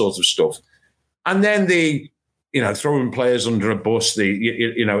ponies, that sort of stuff. And then throwing players under a bus,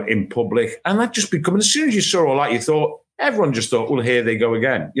 in public. And that just becoming, as soon as you saw all that, everyone just thought, well, here they go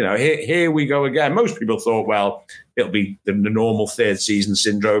again. You know, here we go again. Most people thought, well, it'll be the normal third season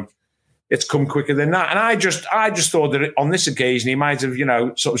syndrome. It's come quicker than that. And I just thought that on this occasion, he might have,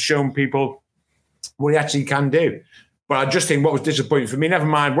 sort of shown people what he actually can do. But I just think what was disappointing for me, never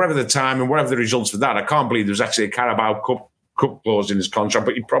mind, whatever the time and whatever the results for that, I can't believe there was actually a Carabao Cup clause in his contract,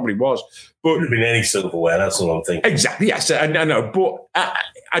 but he probably was. But it could have been any silverware, that's all I'm thinking. Exactly, yes, I know. But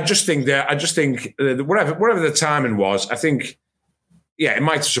I just think whatever the timing was, I think, yeah, it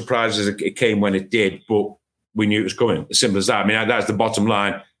might have surprised us it came when it did, but we knew it was coming. As simple as that. I mean, that's the bottom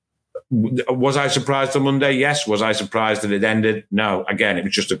line. Was I surprised on Monday? Yes. Was I surprised that it ended? No. Again, it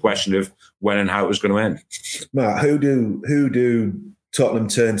was just a question of when and how it was going to end. Matt, who do Tottenham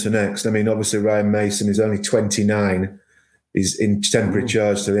turn to next? I mean, obviously Ryan Mason is only 29. He's in temporary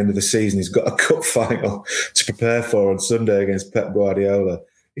charge to the end of the season. He's got a cup final to prepare for on Sunday against Pep Guardiola.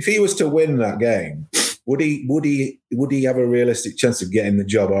 If he was to win that game, would he have a realistic chance of getting the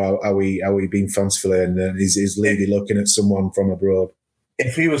job, or are we being fanciful and is Levy looking at someone from abroad?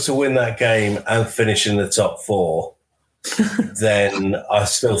 If he was to win that game and finish in the top four, then I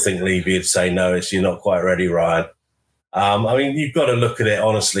still think Levy would say, no, you're not quite ready, Ryan. I mean, you've got to look at it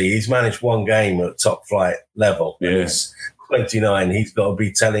honestly. He's managed one game at top flight level. Yeah. And he's 29. He's got to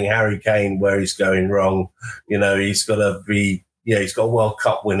be telling Harry Kane where he's going wrong. You know, he's got to be, he's got a World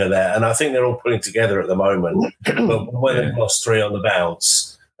Cup winner there. And I think they're all pulling together at the moment. But when they've lost 3 on the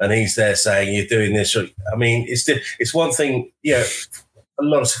bounce and he's there saying, you're doing this. I mean, it's one thing, a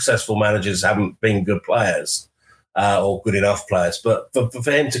lot of successful managers haven't been good players. or good enough players. But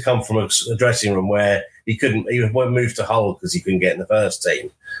for him to come from a dressing room where he moved to Hull because he couldn't get in the first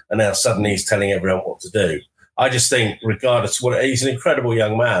team, and now suddenly he's telling everyone what to do. I just think, regardless of what, he's an incredible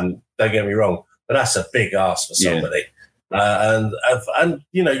young man, don't get me wrong, but that's a big ask for somebody. Yeah. And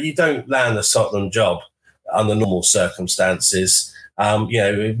you don't land a Tottenham job under normal circumstances,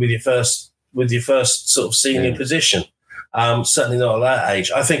 with your first sort of senior position. Certainly not at that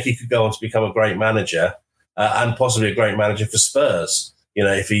age. I think he could go on to become a great manager and possibly a great manager for Spurs.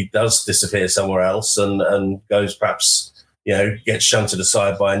 If he does disappear somewhere else and goes perhaps, gets shunted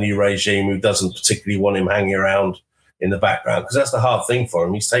aside by a new regime who doesn't particularly want him hanging around in the background, because that's the hard thing for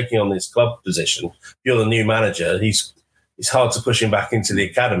him. He's taking on this club position. If you're the new manager, it's hard to push him back into the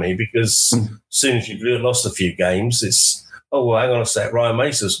academy, because as soon as you've lost a few games, it's, oh, well, hang on a sec, Ryan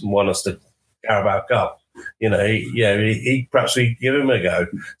Mason's won us the Carabao Cup. He perhaps we give him a go.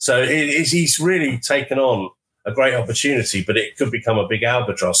 So he's really taken on a great opportunity, but it could become a big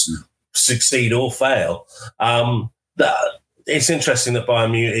albatross, succeed or fail. It's interesting that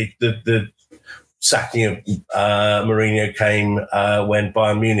Bayern Munich, the sacking of Mourinho came when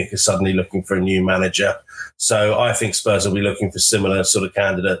Bayern Munich is suddenly looking for a new manager. So I think Spurs will be looking for similar sort of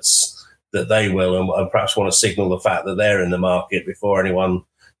candidates that they will, and perhaps want to signal the fact that they're in the market before anyone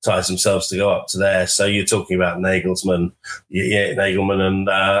ties themselves to go up to there. So you're talking about Nagelman, and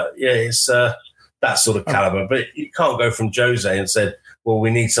it's that sort of caliber. But you can't go from Jose and said, well,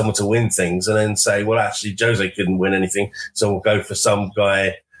 we need someone to win things, and then say, well, actually, Jose couldn't win anything, so we'll go for some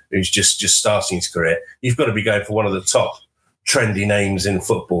guy who's just starting his career. You've got to be going for one of the top trendy names in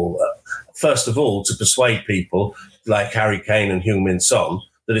football. First of all, to persuade people like Harry Kane and Heung-min Son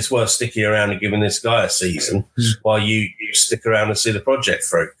that it's worth sticking around and giving this guy a season while you stick around and see the project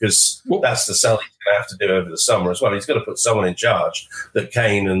through, because that's the sell he's going to have to do over the summer as well. He's got to put someone in charge that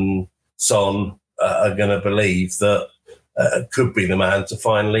Kane and Son are going to believe that could be the man to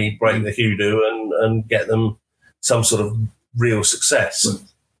finally break the hoodoo and get them some sort of real success.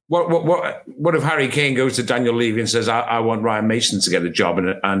 What if Harry Kane goes to Daniel Levy and says, I want Ryan Mason to get a job,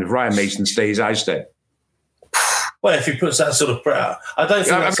 and if Ryan Mason stays, I stay? Well, if he puts that sort of prayer, I don't think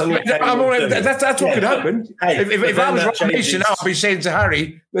that's something that's what could happen. Hey, if I was Ryan Mason, I'd be saying to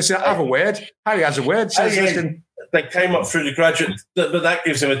Harry, listen, I have a word. Harry has a word. Says, listen. They came up through the graduate, but that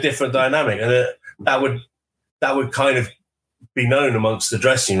gives him a different dynamic, and that would kind of be known amongst the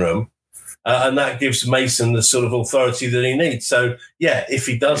dressing room. And that gives Mason the sort of authority that he needs. So, yeah, if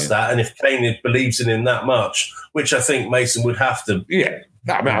he does that, and if Kane believes in him that much, which I think Mason would have to,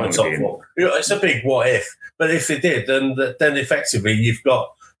 it's a big what if. But if it did, then effectively you've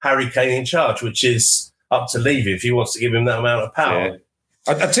got Harry Kane in charge, which is up to Levy if he wants to give him that amount of power.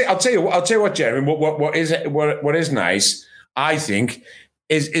 Yeah. I'll tell you what, Jeremy. What is nice, I think,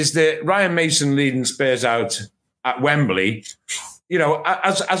 is that Ryan Mason leading Spurs out at Wembley.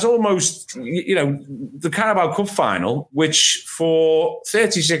 As almost, the Carabao Cup final, which for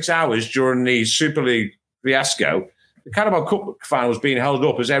 36 hours during the Super League fiasco, the Carabao Cup final was being held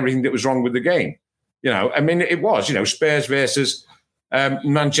up as everything that was wrong with the game. It was, Spurs versus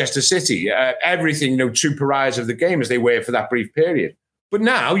Manchester City, everything, two pariahs of the game as they were for that brief period. But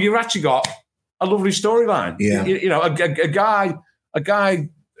now you've actually got a lovely storyline. Yeah. A guy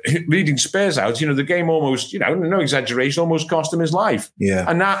leading Spurs out, the game almost, no exaggeration, almost cost him his life. Yeah.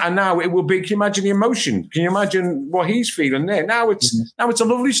 And now it will be, can you imagine the emotion? Can you imagine what he's feeling there? Now it's a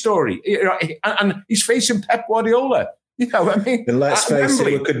lovely story. And he's facing Pep Guardiola. And let's face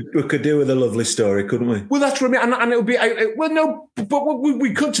it, we could do with a lovely story, couldn't we? Well, that's what I mean. And it would be, but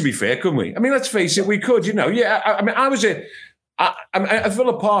we could, to be fair, couldn't we? I mean, let's face it, we could, I was at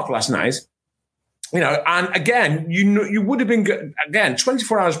Villa Park last night, and again, you would have been,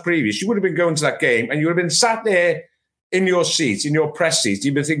 24 hours previous, you would have been going to that game and you would have been sat there in your seat, in your press seat.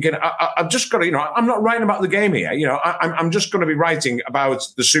 You'd be thinking, I've just got to, I'm not writing about the game here. I'm just going to be writing about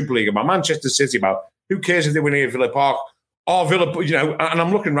the Super League, about Manchester City, about who cares if they win here at Villa Park or Villa, and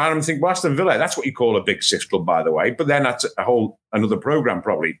I'm looking around and thinking, well, Aston Villa, that's what you call a Big Six club, by the way. But then that's another programme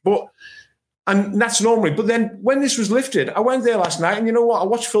probably. And that's normally. But then when this was lifted, I went there last night and you know what? I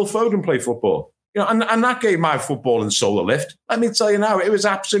watched Phil Foden play football. And that gave my football and soul a lift. Let me tell you now, it was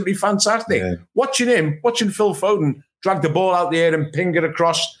absolutely fantastic. Yeah. Watching Phil Foden drag the ball out the air and ping it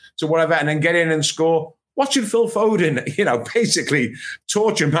across to whatever and then get in and score. Watching Phil Foden, basically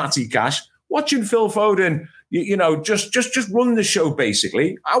torture Matty Cash. Watching Phil Foden, just run the show,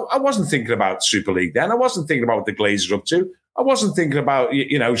 basically. I wasn't thinking about Super League then. I wasn't thinking about what the Glazers are up to. I wasn't thinking about,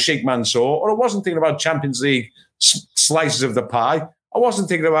 Sheikh Mansour, or I wasn't thinking about Champions League slices of the pie. I wasn't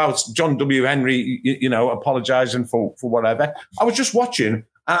thinking about John W. Henry, apologising for whatever. I was just watching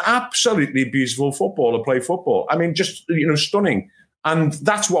An absolutely beautiful footballer play football. I mean, just, stunning. And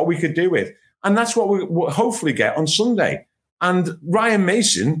that's what we could do with. And that's what we'll hopefully get on Sunday. And Ryan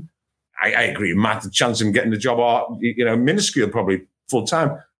Mason, I agree, Matt, the chance of him getting the job are, minuscule, probably full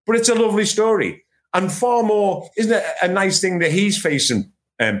time. But it's a lovely story. And far more, isn't it a nice thing that he's facing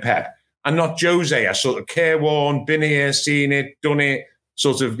Pep and not Jose, a sort of careworn, been here, seen it, done it,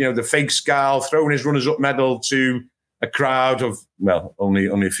 sort of, the fake scowl, throwing his runners-up medal to a crowd of, only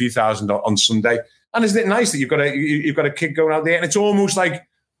a few thousand on Sunday. And isn't it nice that you've got a kid going out there, and it's almost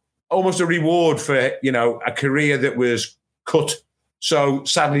a reward for, a career that was cut so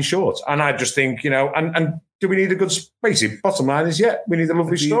sadly short. And I just think, and do we need a good basically bottom line is, we need a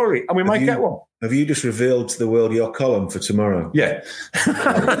lovely story, and we might get one. Have you just revealed to the world your column for tomorrow? Yeah.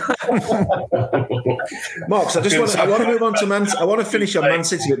 Mark, so I want to move on to I want to finish on Man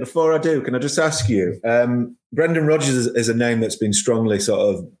City, but before I do, can I just ask you, Brendan Rodgers is a name that's been strongly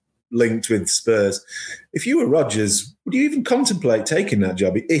sort of linked with Spurs. If you were Rodgers, would you even contemplate taking that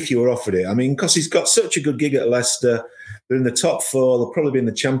job if you were offered it? I mean, because he's got such a good gig at Leicester. They're in the top four. They'll probably be in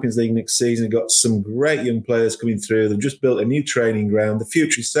the Champions League next season. They've got some great young players coming through. They've just built a new training ground. The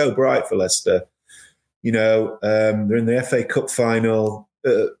future is so bright for Leicester. They're in the FA Cup final.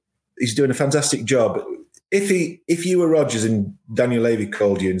 He's doing a fantastic job. If you were Rodgers and Daniel Levy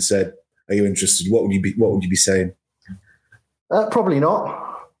called you and said, "Are you interested?" What would you be saying? Probably not.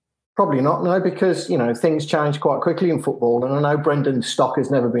 Probably not. No, because things change quite quickly in football, and I know Brendan's stock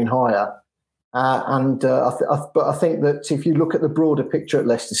has never been higher. But I think that if you look at the broader picture at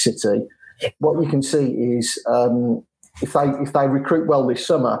Leicester City, what you can see is if they recruit well this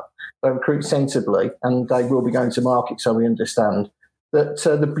summer, they recruit sensibly, and they will be going to market. So we understand that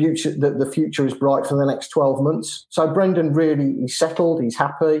the future is bright for the next 12 months. So Brendan really he's settled, he's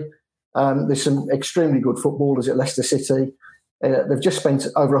happy. There's some extremely good footballers at Leicester City. They've just spent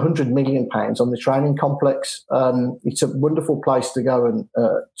over £100 million on the training complex. It's a wonderful place to go and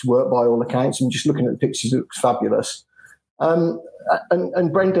to work by all accounts. I'm just looking at the pictures; it looks fabulous.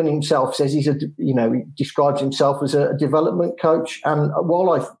 And Brendan himself says he describes himself as a development coach. And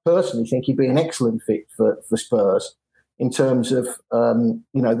while I personally think he'd be an excellent fit for Spurs in terms of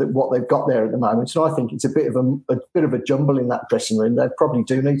what they've got there at the moment, so I think it's a bit of a jumble in that dressing room. They probably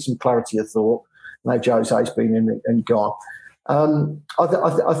do need some clarity of thought. Now Jose's been in and gone. I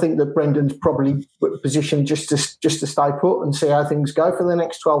think that Brendan's probably positioned just to stay put and see how things go for the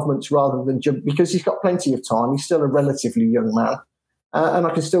next 12 months rather than jump, because he's got plenty of time. He's still a relatively young man, and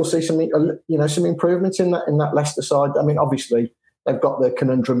I can still see some improvements in that Leicester side. I mean, obviously they've got the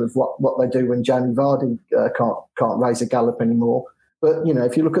conundrum of what they do when Jamie Vardy can't raise a gallop anymore. But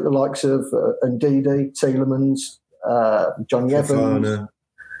if you look at the likes of Ndidi, Tielemans, Johnny Evans.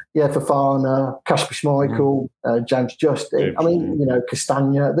 Fofana, Kasper Schmeichel, James Justin. I mean,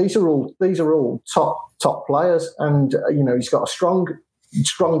 Castagna. These are all top players, and he's got a strong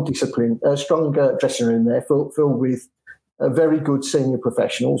discipline, a strong dressing room there, filled with very good senior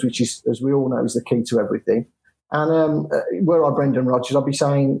professionals, which is, as we all know, is the key to everything. And were I Brendan Rodgers, I'd be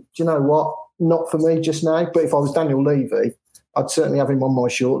saying, do you know what? Not for me just now. But if I was Daniel Levy, I'd certainly have him on my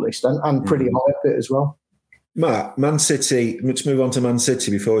shortlist, and pretty high up it as well. Matt, Man City, let's move on to Man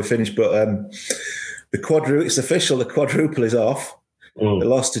City before we finish, but it's official, the quadruple is off. They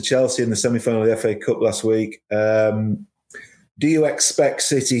lost to Chelsea in the semi-final of the FA Cup last week. Do you expect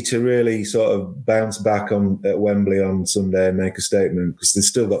City to really sort of bounce back at Wembley on Sunday and make a statement? Because they've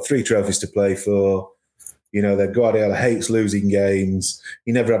still got 3 trophies to play for. Their Guardiola hates losing games.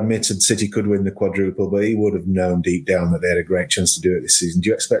 He never admitted City could win the quadruple, but he would have known deep down that they had a great chance to do it this season. Do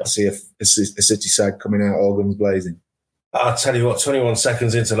you expect to see a City side coming out all guns blazing? I'll tell you what, 21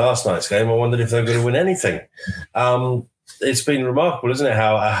 seconds into last night's game, I wondered if they were going to win anything. It's been remarkable, isn't it,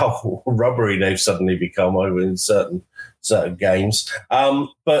 how rubbery they've suddenly become over in certain games.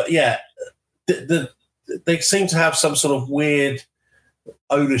 But yeah, they seem to have some sort of weird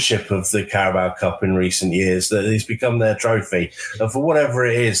ownership of the Carabao Cup in recent years, that it's become their trophy, and for whatever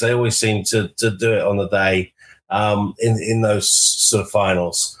it is, they always seem to do it on the day in those sort of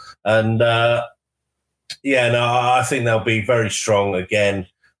finals. And I think they'll be very strong again.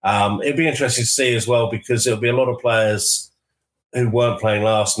 It'd be interesting to see as well, because it'll be a lot of players who weren't playing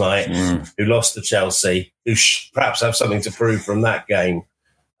last night, who lost to Chelsea, who perhaps have something to prove from that game,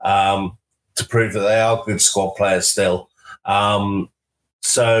 to prove that they are good squad players still.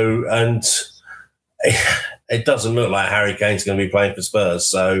 And it doesn't look like Harry Kane's going to be playing for Spurs.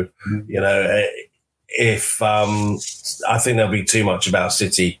 So, if I think there'll be too much about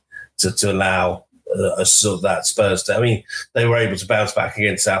City to allow a sort of that Spurs. I mean, they were able to bounce back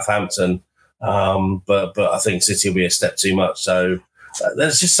against Southampton, but I think City will be a step too much. So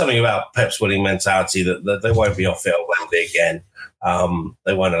there's just something about Pep's winning mentality that they won't be off it at Wembley again.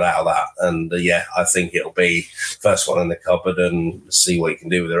 They won't allow that. And I think it'll be first one in the cupboard and see what you can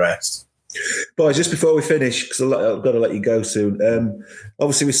do with the rest. Boys, just before we finish, because I've got to let you go soon.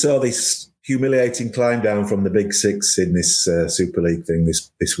 Obviously, we saw this humiliating climb down from the Big Six in this Super League thing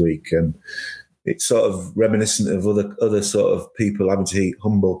this week, and it's sort of reminiscent of other sort of people having to eat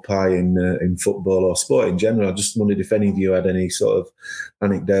humble pie in football or sport in general. I just wondered if any of you had any sort of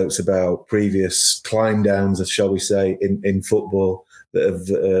anecdotes about previous climb downs, shall we say, in football that have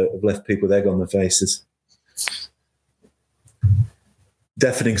left people with egg on their faces.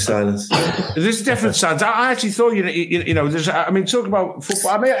 Deafening silence. There's definite silence. I actually thought, there's. I mean, talk about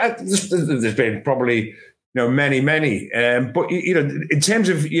football. I mean, there's been probably, many. But in terms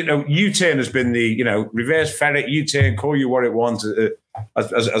of, U-turn has been the, reverse ferret, U-turn, call you what it wants,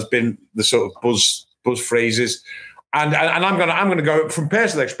 has been the sort of buzz phrases. And I'm gonna go from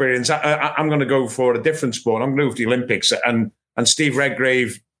personal experience. I'm gonna go for a different sport. I'm gonna go for the Olympics. And Steve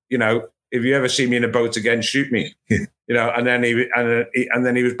Redgrave, if you ever see me in a boat again, shoot me. And then he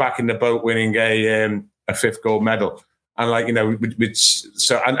was back in the boat winning a fifth gold medal. And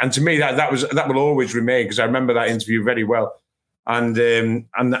and to me that will always remain, because I remember that interview very well. And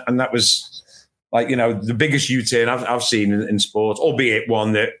that was the biggest U-turn I've seen in sport, albeit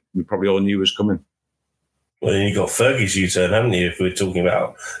one that we probably all knew was coming. Well, then you got Fergie's U-turn, haven't you? If we're talking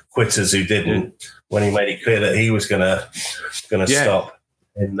about quitters who didn't, when he made it clear that he was gonna stop.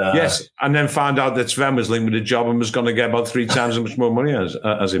 Yes, and then found out that Sven was linked with a job and was going to get about 3 times as much more money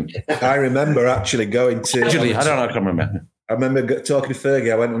as him. I remember actually going to... Actually, I can't remember. I remember talking to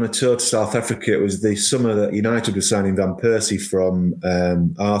Fergie. I went on a tour to South Africa. It was the summer that United was signing Van Persie from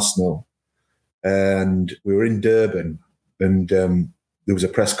Arsenal. And we were in Durban, and there was a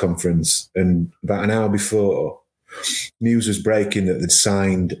press conference. And about an hour before, news was breaking that they'd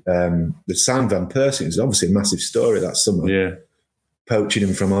signed Van Persie. It was obviously a massive story that summer. Yeah. Poaching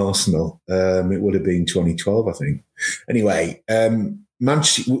him from Arsenal. It would have been 2012, I think. Anyway,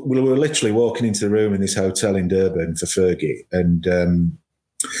 we were literally walking into the room in this hotel in Durban for Fergie, and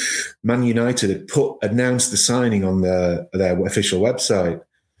Man United had announced the signing on their official website.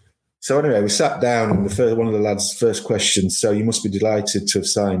 So anyway, we sat down, and one of the lads' first questions, so you must be delighted to have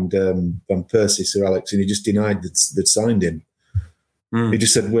signed Van Persie, Sir Alex, and he just denied that they'd signed him. He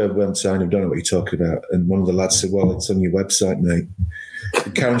just said, we haven't signed him, don't know what you're talking about. And one of the lads said, well, it's on your website, mate.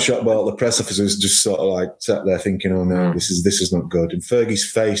 And Karen Shotwell, the press officers, just sort of sat there thinking, oh no, this is not good. And Fergie's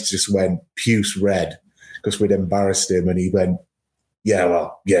face just went puce red because we'd embarrassed him, and he went,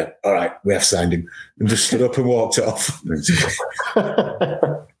 all right, we have signed him, and just stood up and walked off.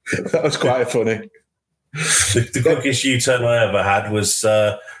 That was quite funny. The quickest U-turn I ever had was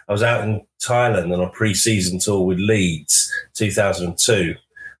I was out in Thailand on a pre-season tour with Leeds, 2002,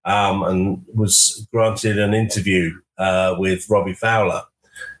 and was granted an interview with Robbie Fowler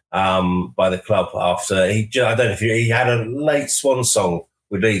by the club after I don't know if he had a late swan song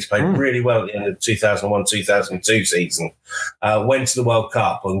with Leeds, played really well at the end of the 2001-2002 season, went to the World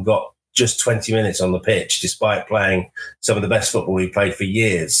Cup and got just 20 minutes on the pitch, despite playing some of the best football he played for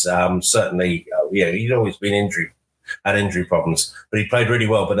years. Certainly, he'd always been had injury problems, but he played really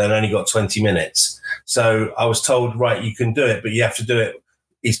well, but then only got 20 minutes. So I was told, right, you can do it, but you have to do it.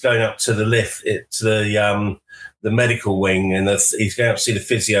 He's going up to the lift, to the medical wing, and he's going up to see the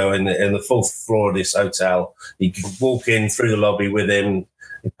physio in the 4th floor of this hotel. You can walk in through the lobby with him,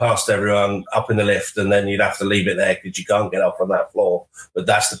 past everyone, up in the lift, and then you'd have to leave it there because you can't get up on that floor. But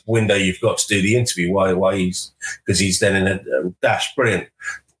that's the window you've got to do the interview. Why? Because he's then in a dash. Brilliant.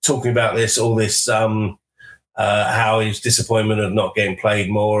 Talking about all this, how his disappointment of not getting played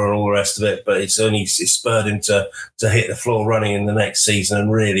more and all the rest of it, but it's spurred him to hit the floor running in the next season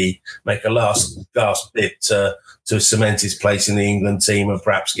and really make a last gasp bid to cement his place in the England team and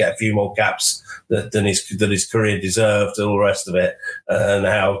perhaps get a few more caps than his career deserved, all the rest of it, and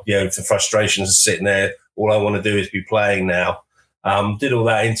how the frustrations of sitting there. All I want to do is be playing now. Did all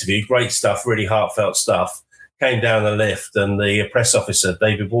that interview, great stuff, really heartfelt stuff. Came down the lift, and the press officer,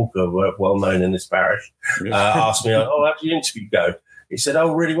 David Walker, well known in this parish, asked me, "Oh, how did your interview go?" He said,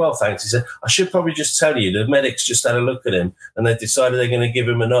 "Oh, really well, thanks." He said, "I should probably just tell you, the medics just had a look at him, and they decided they're going to give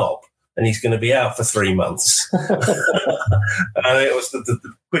him an op, and he's going to be out for 3 months." And it was the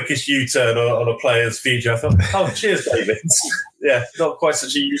quickest U-turn on a player's future. I thought, oh, cheers, David. Yeah, not quite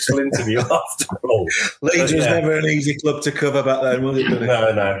such a useful interview after all. Leeds was never an easy club to cover back then, was it?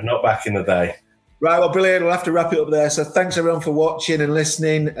 No, not back in the day. Right, well, brilliant. We'll have to wrap it up there. So thanks, everyone, for watching and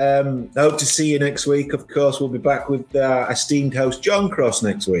listening. I hope to see you next week. Of course, we'll be back with our esteemed host, John Cross,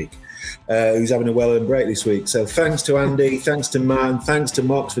 next week. who's having a well-earned break this week. So thanks to Andy, thanks to Man, thanks to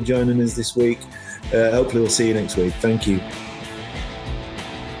Mox for joining us this week. Hopefully we'll see you next week. Thank you.